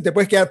secundarios así, te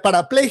puedes quedar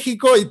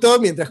parapléjico y todo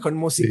mientras con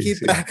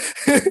musiquita.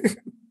 Sí.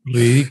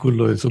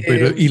 Ridículo eso,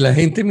 pero y la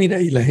gente,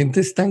 mira, y la gente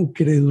es tan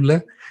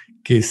crédula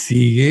que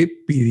sigue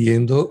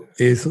pidiendo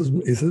esas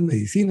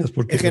medicinas.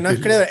 Porque es que no es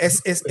crédula,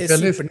 es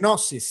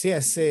hipnosis, sí,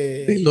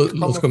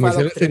 los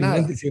comerciales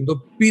terminan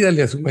diciendo,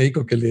 pídale a su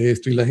médico que le dé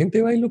esto, y la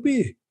gente va y lo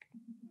pide.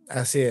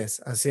 Así es,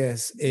 así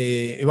es.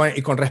 Y bueno,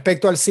 y con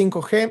respecto al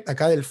 5G,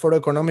 acá del Foro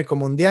Económico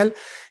Mundial,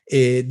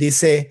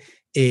 dice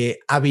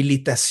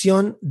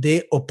habilitación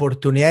de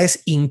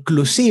oportunidades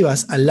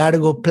inclusivas a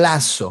largo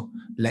plazo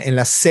en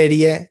la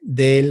serie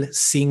del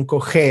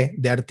 5G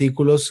de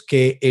artículos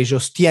que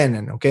ellos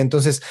tienen, ¿ok?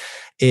 Entonces,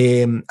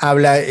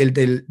 habla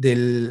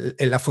de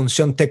la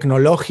función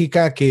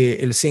tecnológica que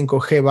el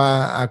 5G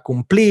va a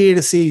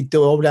cumplir, ¿sí?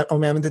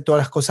 Obviamente todas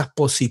las cosas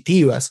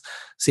positivas,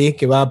 ¿sí?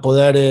 Que va a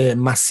poder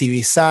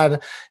masivizar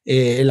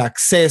el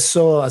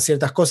acceso a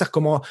ciertas cosas,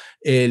 como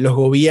los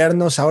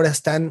gobiernos ahora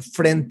están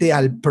frente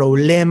al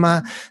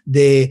problema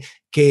de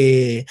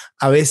que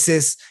a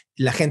veces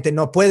la gente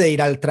no puede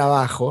ir al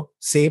trabajo,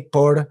 ¿sí?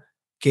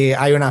 Porque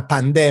hay una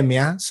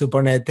pandemia,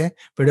 suponete,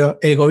 pero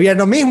el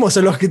gobierno mismo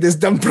son los que te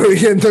están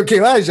prohibiendo que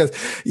vayas.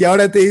 Y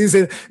ahora te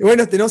dicen,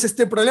 bueno, tenemos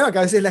este problema que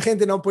a veces la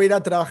gente no puede ir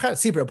a trabajar.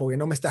 Sí, pero porque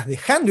no me estás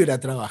dejando ir a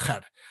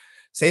trabajar,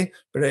 ¿sí?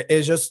 Pero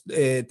ellos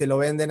te lo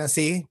venden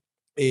así.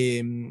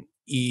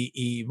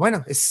 Y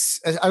bueno, es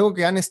algo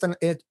que han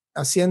estado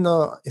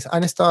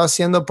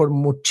haciendo por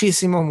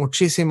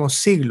muchísimos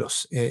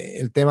siglos.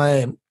 El tema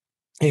de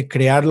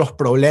crear los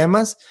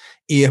problemas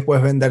y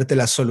después venderte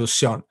la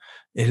solución.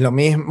 Es lo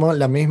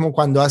mismo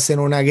cuando hacen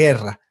una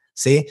guerra,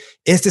 ¿sí?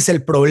 Este es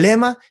el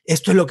problema,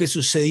 esto es lo que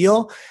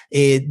sucedió,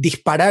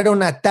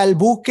 dispararon a tal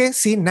buque,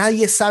 ¿sí?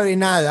 Nadie sabe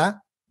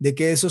nada de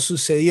que eso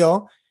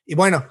sucedió, y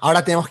bueno,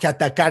 ahora tenemos que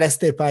atacar a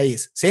este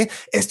país, ¿sí?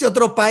 Este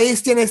otro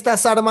país tiene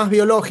estas armas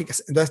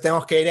biológicas, entonces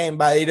tenemos que ir a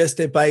invadir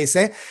este país,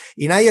 ¿eh?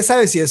 Y nadie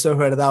sabe si eso es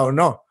verdad o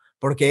no,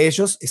 porque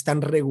ellos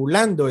están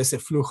regulando ese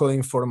flujo de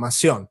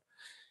información.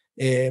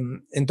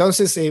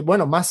 Entonces,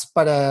 bueno, más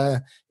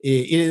para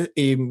ir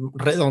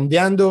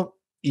redondeando,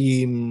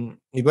 y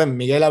bueno,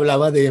 Miguel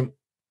hablaba de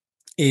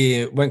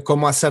bueno,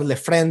 cómo hacerle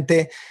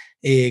frente,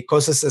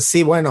 cosas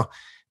así, bueno,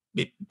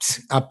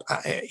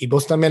 y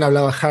vos también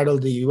hablabas,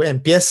 Harold, y bueno,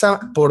 empieza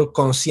por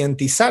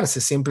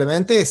concientizarse,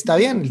 simplemente está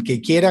bien, el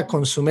que quiera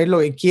consumir lo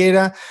que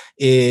quiera,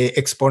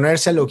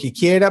 exponerse a lo que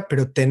quiera,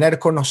 pero tener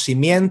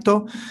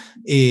conocimiento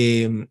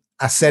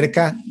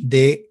acerca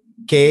de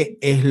qué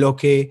es lo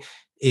que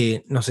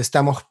nos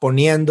estamos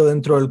poniendo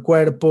dentro del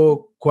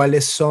cuerpo, cuál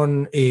es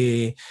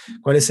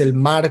el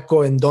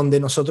marco en donde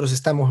nosotros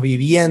estamos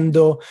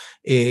viviendo,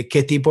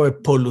 qué tipo de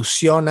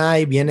polución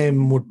hay. Vienen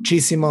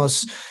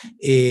muchísimos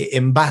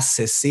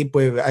envases, ¿sí?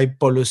 Pues hay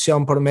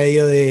polución por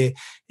medio de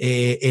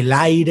el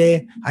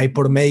aire, hay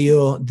por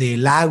medio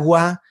del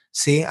agua,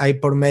 ¿sí? Hay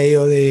por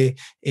medio de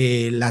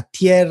la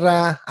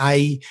tierra,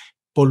 hay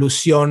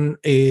polución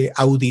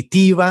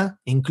auditiva,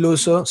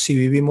 incluso si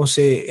vivimos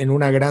en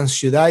una gran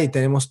ciudad y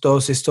tenemos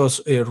todos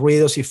estos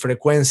ruidos y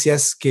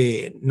frecuencias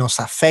que nos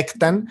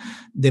afectan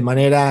de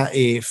manera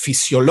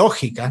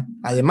fisiológica,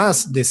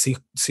 además de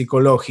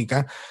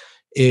psicológica.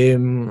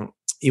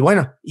 Y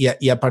bueno,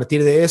 y a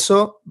partir de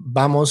eso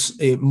vamos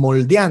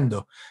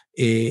moldeando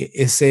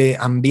ese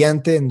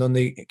ambiente en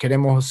donde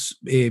queremos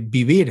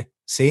vivir,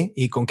 ¿sí?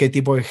 Y con qué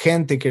tipo de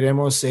gente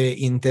queremos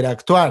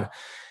interactuar.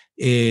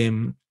 Sí,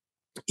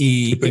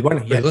 Y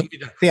bueno, perdón,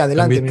 mira, sí,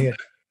 adelante, Miguel.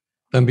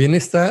 También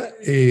está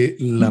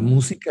la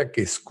música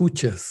que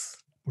escuchas,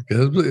 porque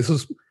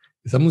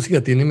esa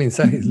música tiene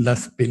mensajes.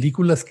 Las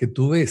películas que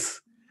tú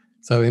ves,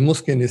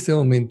 sabemos que en este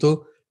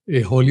momento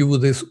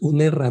Hollywood es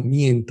una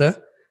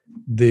herramienta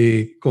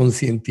de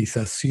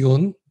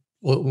concientización,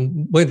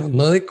 bueno,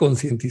 no de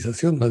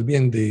concientización, más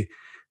bien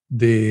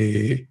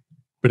de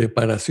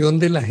preparación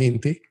de la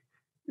gente.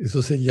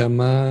 Eso se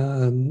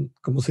llama,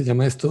 ¿cómo se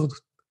llama esto?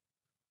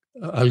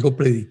 Algo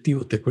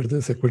predictivo,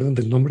 ¿se acuerdan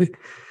del nombre?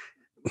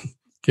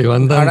 Que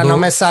van dando, ahora no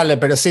me sale,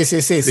 pero sí, sé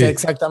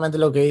exactamente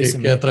lo que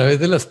dicen. Que a través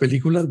de las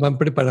películas van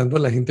preparando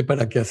a la gente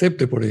para que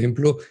acepte, por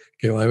ejemplo,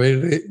 que va a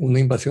haber una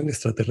invasión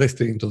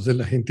extraterrestre. Entonces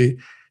la gente,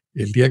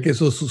 el día que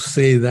eso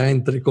suceda,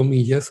 entre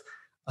comillas,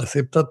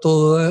 acepta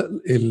toda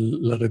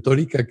la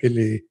retórica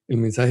el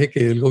mensaje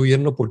que dé el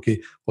gobierno, porque,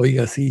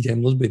 oiga, sí, ya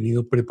hemos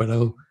venido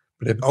preparados.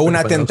 O un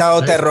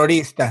atentado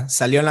terrorista,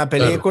 salió en la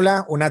película,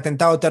 claro. Un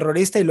atentado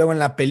terrorista, y luego en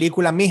la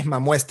película misma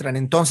muestran,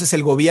 entonces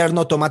el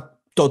gobierno toma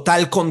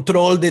total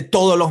control de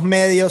todos los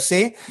medios,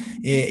 ¿sí?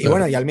 Claro. Y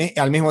bueno, y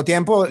al mismo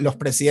tiempo los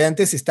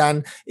presidentes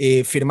están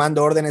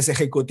firmando órdenes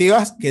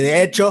ejecutivas que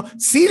de hecho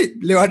sí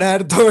le van a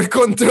dar todo el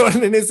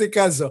control en ese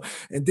caso.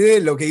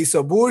 ¿Entiendes? Lo que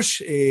hizo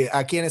Bush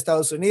aquí en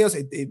Estados Unidos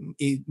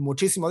y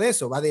muchísimo de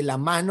eso va de la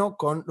mano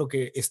con lo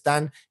que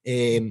están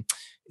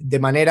de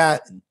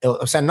manera,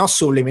 o sea, no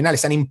subliminal,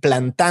 están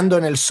implantando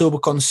en el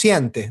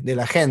subconsciente de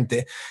la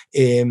gente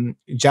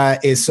ya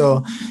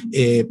eso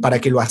para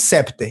que lo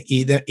acepte.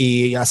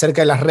 Y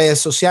acerca de las redes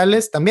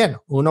sociales también,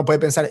 uno puede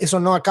pensar,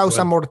 eso no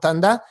causa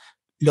mortandad.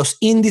 Los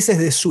índices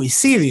de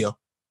suicidio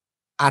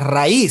a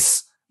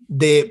raíz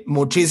de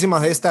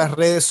muchísimas de estas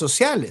redes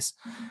sociales,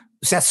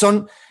 o sea,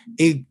 son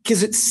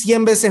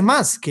 100 veces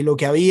más que lo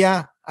que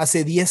había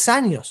hace 10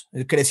 años,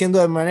 creciendo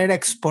de manera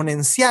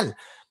exponencial.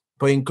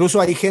 Pues incluso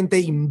hay gente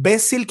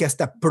imbécil que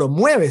hasta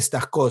promueve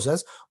estas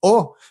cosas,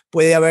 o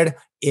puede haber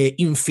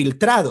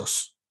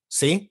infiltrados,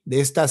 ¿sí?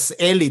 De estas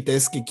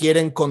élites que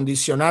quieren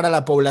condicionar a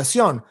la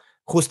población,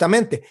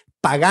 justamente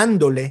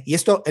pagándole, y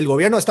esto el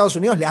gobierno de Estados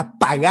Unidos le ha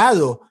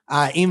pagado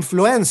a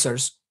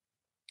influencers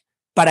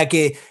para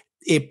que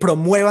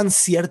promuevan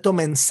cierto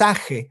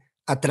mensaje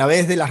a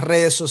través de las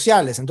redes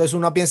sociales. Entonces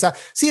uno piensa,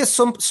 sí,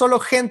 son solo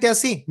gente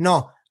así.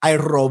 No, hay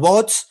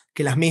robots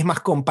que las mismas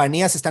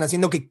compañías están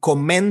haciendo que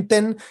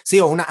comenten, ¿sí?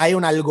 Hay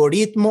un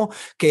algoritmo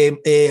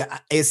que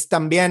es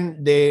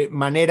también de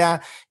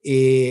manera,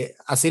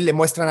 así le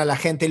muestran a la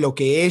gente lo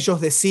que ellos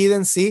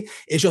deciden, ¿sí?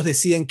 Ellos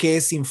deciden qué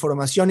es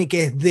información y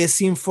qué es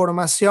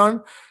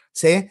desinformación,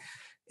 ¿sí?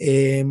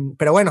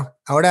 Pero bueno,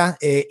 ahora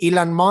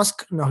Elon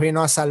Musk nos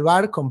vino a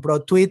salvar,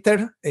 compró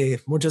Twitter,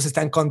 muchos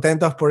están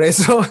contentos por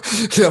eso,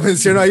 lo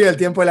menciono ahí al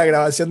tiempo de la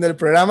grabación del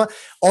programa.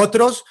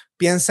 Otros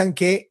piensan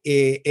que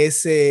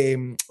es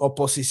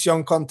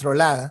oposición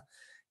controlada,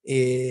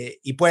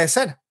 y puede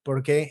ser,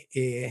 porque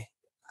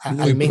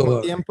al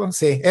mismo tiempo,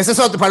 sí, eso es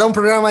otro, para un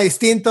programa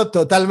distinto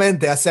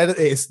totalmente, hacer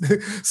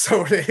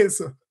sobre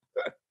eso.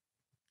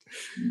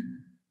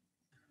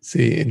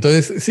 Sí,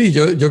 entonces, sí,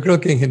 yo creo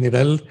que en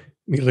general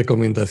mi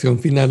recomendación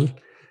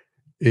final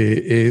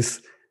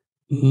es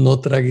no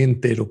trague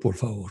entero, por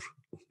favor,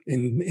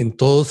 en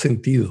todo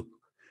sentido.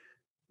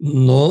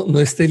 No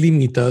esté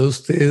limitado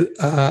usted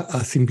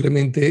a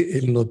simplemente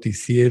el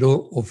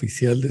noticiero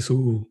oficial de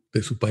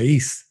su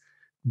país.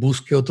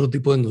 Busque otro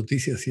tipo de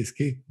noticias si es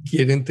que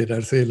quiere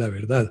enterarse de la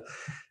verdad.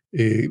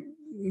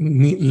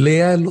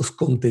 Lea los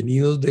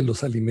contenidos de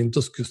los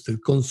alimentos que usted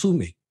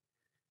consume.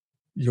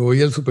 Yo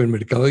voy al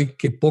supermercado y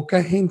que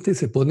poca gente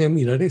se pone a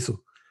mirar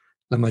eso.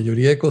 La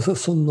mayoría de cosas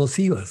son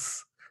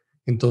nocivas.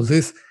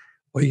 Entonces,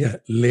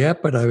 oiga,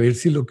 lea para ver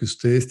si lo que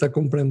usted está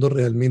comprando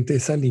realmente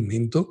es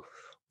alimento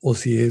o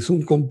si es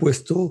un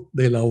compuesto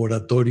de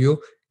laboratorio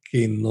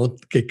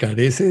que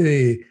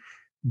carece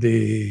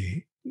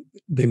de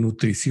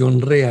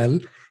nutrición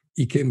real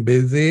y que en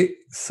vez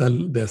de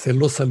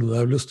hacerlo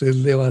saludable, usted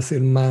le va a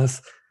hacer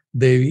más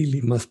débil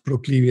y más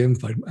proclive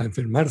a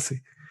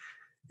enfermarse.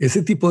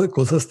 Ese tipo de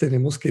cosas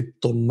tenemos que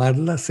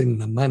tomarlas en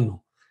la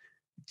mano.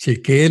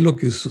 Chequee lo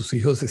que sus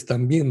hijos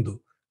están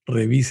viendo.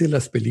 Revise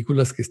las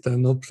películas que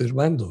están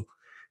observando.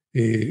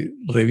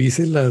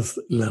 revise las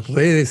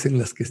redes en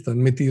las que están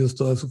metidos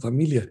toda su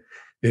familia.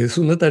 Es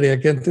una tarea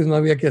que antes no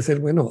había que hacer.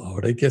 Bueno,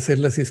 ahora hay que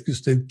hacerla si es que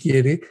usted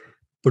quiere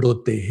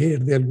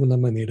proteger de alguna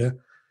manera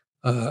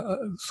a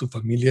su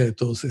familia de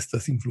todas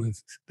estas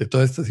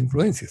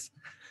influencias.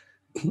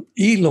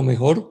 Y lo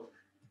mejor,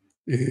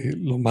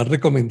 lo más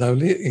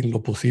recomendable en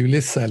lo posible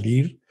es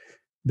salir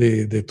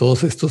de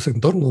todos estos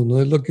entornos.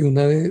 No es lo que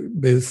una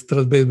vez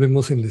tras vez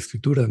vemos en la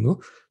Escritura, ¿no?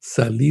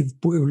 Salid,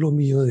 pueblo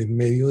mío, de en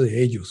medio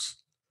de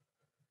ellos.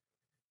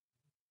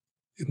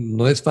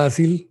 No es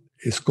fácil,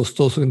 es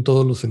costoso en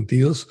todos los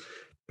sentidos,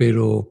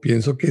 pero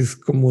pienso que es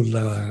como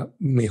la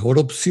mejor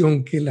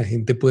opción que la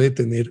gente puede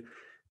tener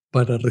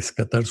para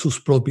rescatar sus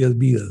propias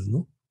vidas,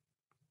 ¿no?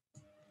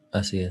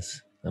 Así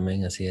es,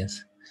 amén, así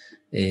es.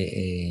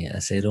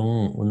 Hacer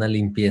una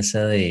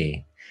limpieza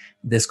de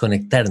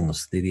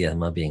desconectarnos, diría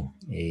más bien,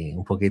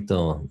 un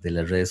poquito de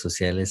las redes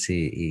sociales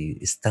y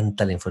es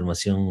tanta la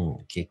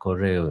información que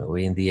corre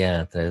hoy en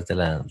día a través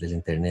del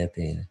internet.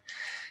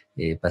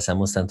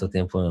 Pasamos tanto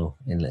tiempo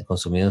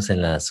consumidos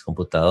en las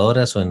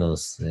computadoras o en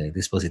los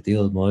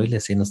dispositivos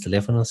móviles y en los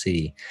teléfonos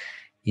y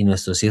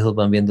nuestros hijos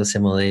van viendo ese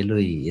modelo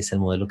y es el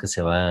modelo que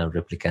se va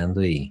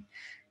replicando y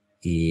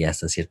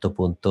hasta cierto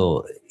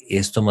punto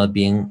esto más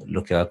bien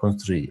lo que va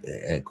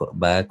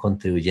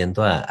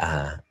contribuyendo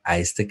a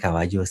este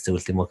caballo, este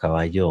último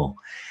caballo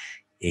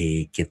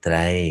que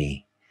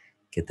trae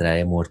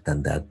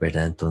mortandad,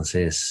 ¿verdad?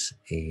 Entonces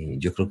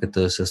yo creo que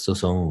todos estos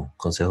son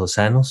consejos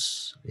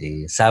sanos,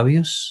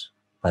 sabios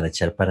para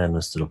echar para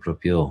nuestro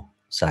propio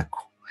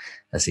saco.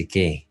 Así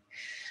que,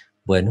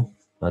 bueno,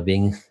 más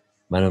bien,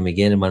 hermano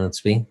Miguel, hermano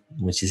Tzvi,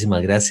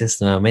 muchísimas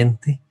gracias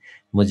nuevamente.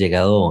 Hemos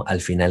llegado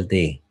al final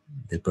del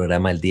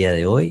programa el día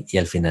de hoy y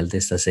al final de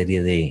esta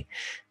serie de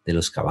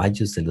los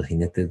caballos, de los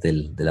jinetes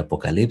del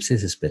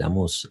Apocalipsis.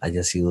 Esperamos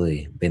haya sido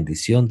de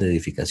bendición, de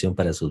edificación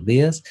para sus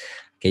vidas.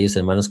 Aquellos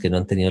hermanos que no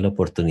han tenido la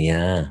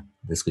oportunidad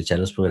de escuchar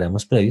los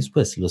programas previos,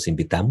 pues los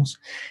invitamos.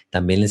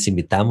 También les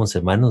invitamos,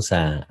 hermanos,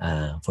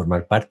 a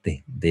formar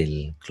parte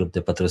del Club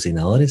de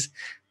Patrocinadores,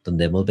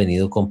 donde hemos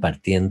venido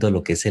compartiendo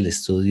lo que es el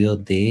estudio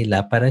de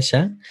la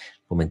Parashá,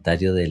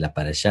 comentario de la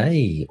Parashá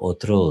y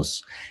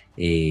otros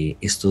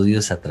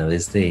estudios a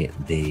través de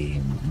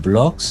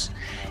blogs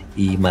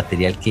y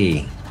material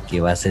que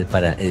va a ser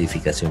para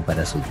edificación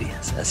para sus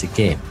vidas. Así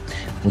que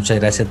muchas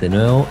gracias de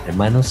nuevo,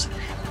 hermanos.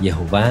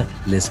 Jehová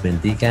les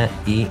bendiga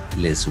y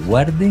les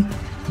guarde.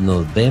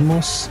 Nos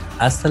vemos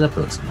hasta la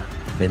próxima.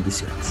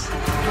 Bendiciones.